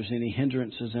 God, if there's any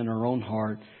hindrances in our own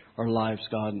heart, our lives,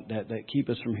 God, that keep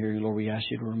us from hearing, Lord, we ask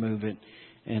you to remove it.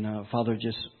 And Father,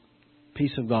 just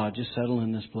peace of God, just settle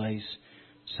in this place.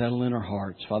 Settle in our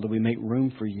hearts. Father, we make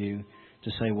room for you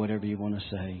to say whatever you want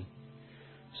to say.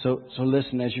 So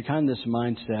listen, as you're kind of this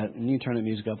mindset, and you can turn the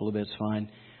music up a little bit, it's fine.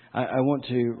 I want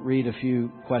to read a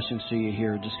few questions to you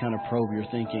here, just kind of probe your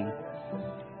thinking.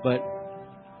 But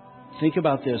think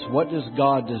about this. What does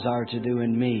God desire to do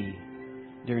in me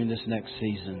during this next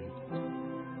season?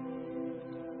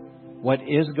 What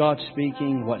is God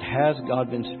speaking? What has God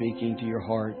been speaking to your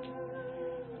heart?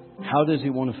 How does He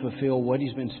want to fulfill what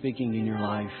He's been speaking in your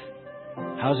life?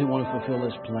 How does He want to fulfill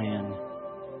His plan?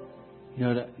 You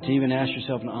know, to even ask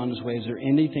yourself in an honest way, is there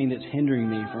anything that's hindering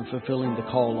me from fulfilling the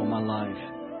call on my life?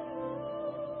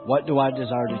 What do I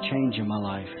desire to change in my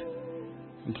life?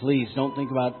 And please don't think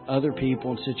about other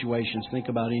people and situations. Think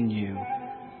about in you.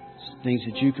 Things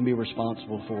that you can be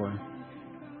responsible for.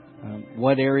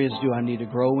 What areas do I need to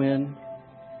grow in?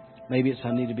 Maybe it's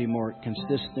I need to be more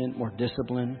consistent, more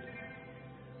disciplined.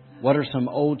 What are some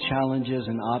old challenges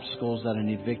and obstacles that I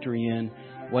need victory in?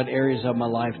 What areas of my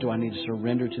life do I need to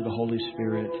surrender to the Holy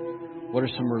Spirit? What are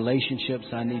some relationships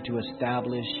I need to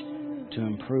establish, to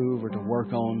improve, or to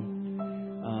work on?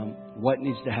 What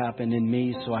needs to happen in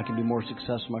me so I can be more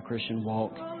successful in my Christian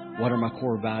walk? What are my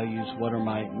core values? What are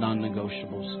my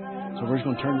non-negotiables? So we're just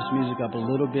going to turn this music up a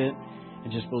little bit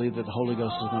and just believe that the Holy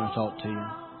Ghost is going to talk to you.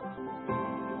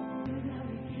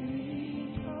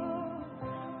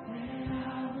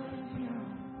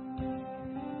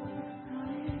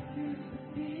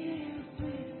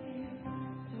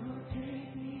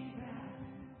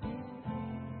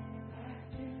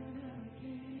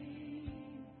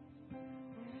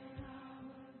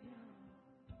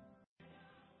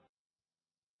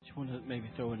 I want to maybe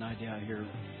throw an idea out here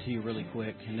to you really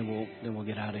quick, and then we'll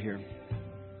get out of here.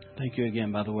 Thank you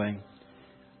again, by the way.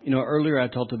 You know, earlier I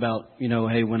talked about,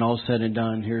 hey, when all's said and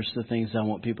done, here's the things I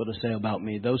want people to say about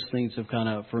me. Those things have kind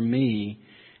of, for me,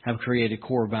 have created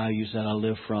core values that I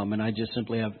live from, and I just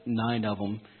simply have 9 of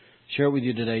them. Share it with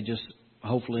you today, just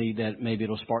hopefully that maybe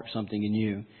it'll spark something in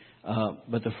you.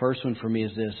 But the first one for me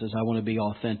is this, is I want to be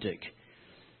authentic.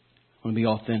 I want to be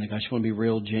authentic. I just want to be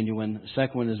real, genuine. The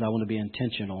second one is I want to be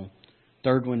intentional.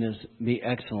 Third one is be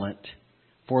excellent.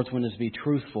 Fourth one is be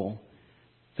truthful.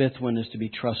 Fifth one is to be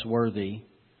trustworthy.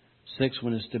 Sixth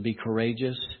one is to be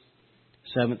courageous.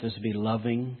 Seventh is to be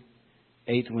loving.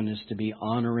 Eighth one is to be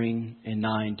honoring. And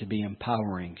 9, to be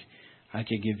empowering. I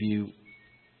could give you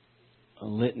a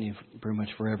litany pretty much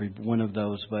for every one of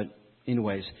those. But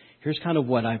anyways, here's kind of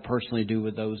what I personally do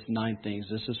with those 9 things.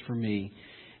 This is for me.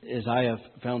 Is I have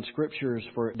found scriptures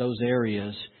for those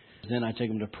areas. Then I take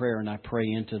them to prayer and I pray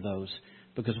into those.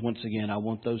 Because once again, I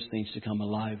want those things to come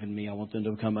alive in me. I want them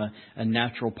to become a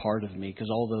natural part of me.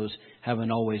 Because all those haven't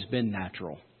always been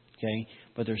natural. okay?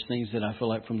 But there's things that I feel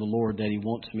like from the Lord that He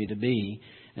wants me to be.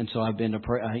 And so I've been to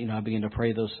pray, I begin to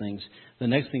pray those things. The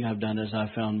next thing I've done is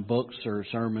I've found books or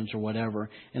sermons or whatever,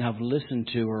 and I've listened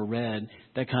to or read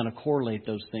that kind of correlate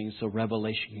those things so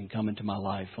revelation can come into my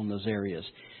life on those areas.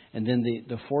 And then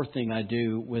the fourth thing I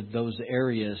do with those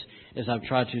areas is I've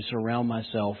tried to surround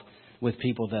myself with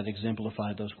people that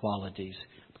exemplify those qualities.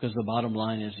 Because the bottom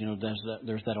line is,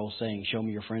 there's that old saying, show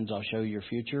me your friends, I'll show you your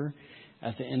future.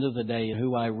 At the end of the day,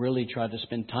 who I really try to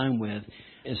spend time with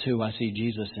is who I see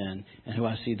Jesus in and who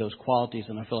I see those qualities.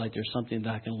 And I feel like there's something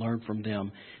that I can learn from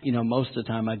them. Most of the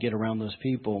time I get around those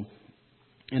people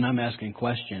and I'm asking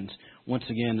questions. Once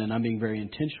again, and I'm being very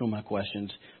intentional in my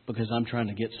questions because I'm trying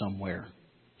to get somewhere.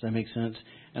 Does that make sense?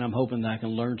 And I'm hoping that I can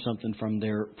learn something from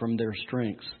their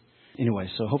strengths. Anyway,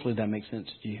 so hopefully that makes sense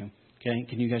to you. Okay,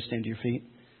 can you guys stand to your feet?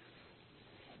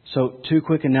 So 2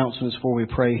 quick announcements before we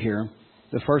pray here.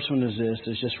 The first one is this.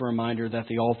 It's just a reminder that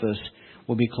the office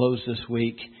will be closed this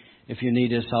week. If you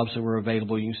need us, obviously we're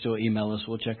available. You can still email us.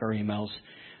 We'll check our emails.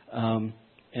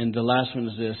 And the last one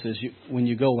is this. When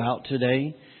you go out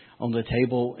today, on the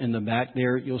table in the back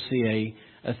there, you'll see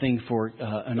a thing for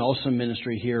an awesome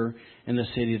ministry here in the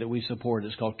city that we support.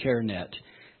 It's called CareNet.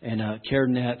 And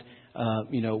CareNet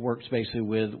works basically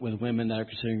with women that are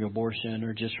considering abortion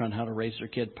or just trying how to raise their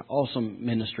kid. Awesome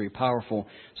ministry, powerful.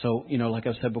 So, like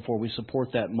I said before, we support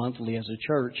that monthly as a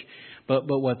church. But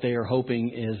what they are hoping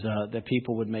is that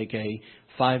people would make a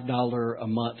 $5 a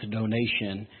month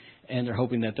donation. And they're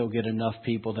hoping that they'll get enough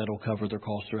people that will cover their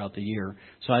costs throughout the year.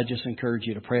 So I just encourage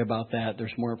you to pray about that.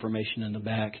 There's more information in the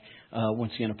back.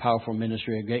 Once again, a powerful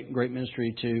ministry, a great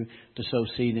ministry to sow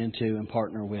seed into and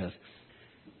partner with.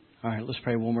 All right, let's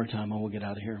pray one more time and we'll get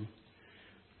out of here.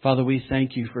 Father, we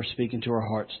thank you for speaking to our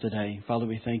hearts today. Father,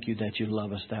 we thank you that you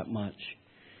love us that much.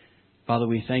 Father,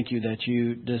 we thank you that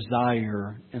you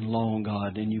desire and long,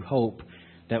 God, and you hope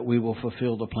that we will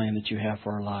fulfill the plan that you have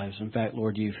for our lives. In fact,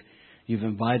 Lord, You've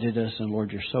invited us, and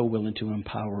Lord, you're so willing to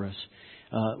empower us.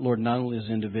 Lord, not only as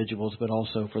individuals, but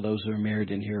also for those who are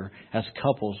married in here, as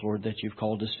couples, Lord, that you've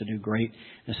called us to do great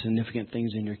and significant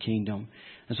things in your kingdom.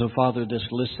 And so, Father, this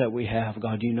list that we have,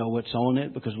 God, you know what's on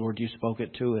it because, Lord, you spoke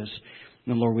it to us.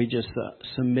 And, Lord, we just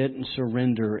submit and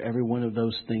surrender every one of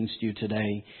those things to you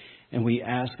today. And we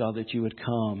ask, God, that you would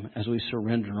come as we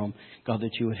surrender them. God,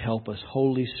 that you would help us.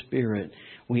 Holy Spirit,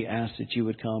 we ask that you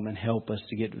would come and help us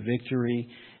to get victory.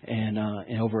 And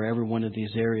over every one of these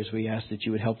areas, we ask that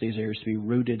you would help these areas to be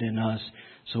rooted in us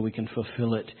so we can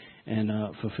fulfill it and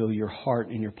fulfill your heart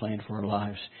and your plan for our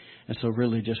lives. And so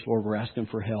really just, Lord, we're asking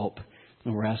for help.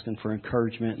 And we're asking for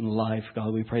encouragement in life.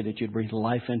 God, we pray that you'd breathe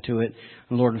life into it.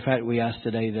 And Lord, in fact, we ask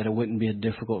today that it wouldn't be a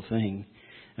difficult thing.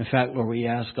 In fact, Lord, we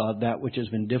ask, God, that which has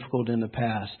been difficult in the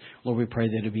past, Lord, we pray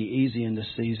that it'll be easy in this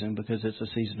season because it's a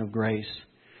season of grace.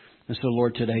 And so,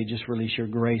 Lord, today, just release your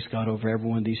grace, God, over every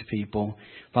one of these people.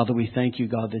 Father, we thank you,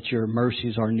 God, that your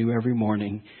mercies are new every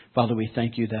morning. Father, we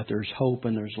thank you that there's hope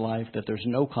and there's life, that there's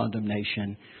no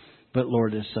condemnation. But,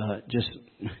 Lord, it's just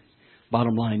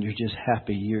bottom line, you're just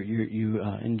happy. You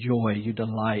enjoy, you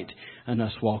delight in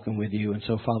us walking with you. And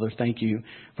so, Father, thank you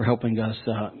for helping us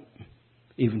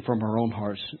even from our own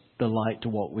hearts, delight to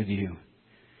walk with you.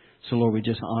 So, Lord, we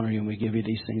just honor you and we give you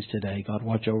these things today. God,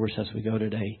 watch over us as we go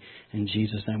today. In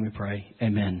Jesus' name we pray.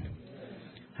 Amen.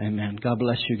 Amen. God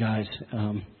bless you guys.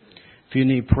 If you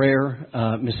need prayer,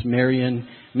 Miss Marion,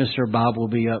 Mr. Bob will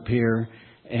be up here.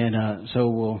 And so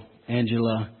will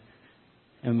Angela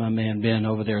and my man Ben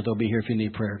over there. They'll be here if you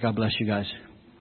need prayer. God bless you guys.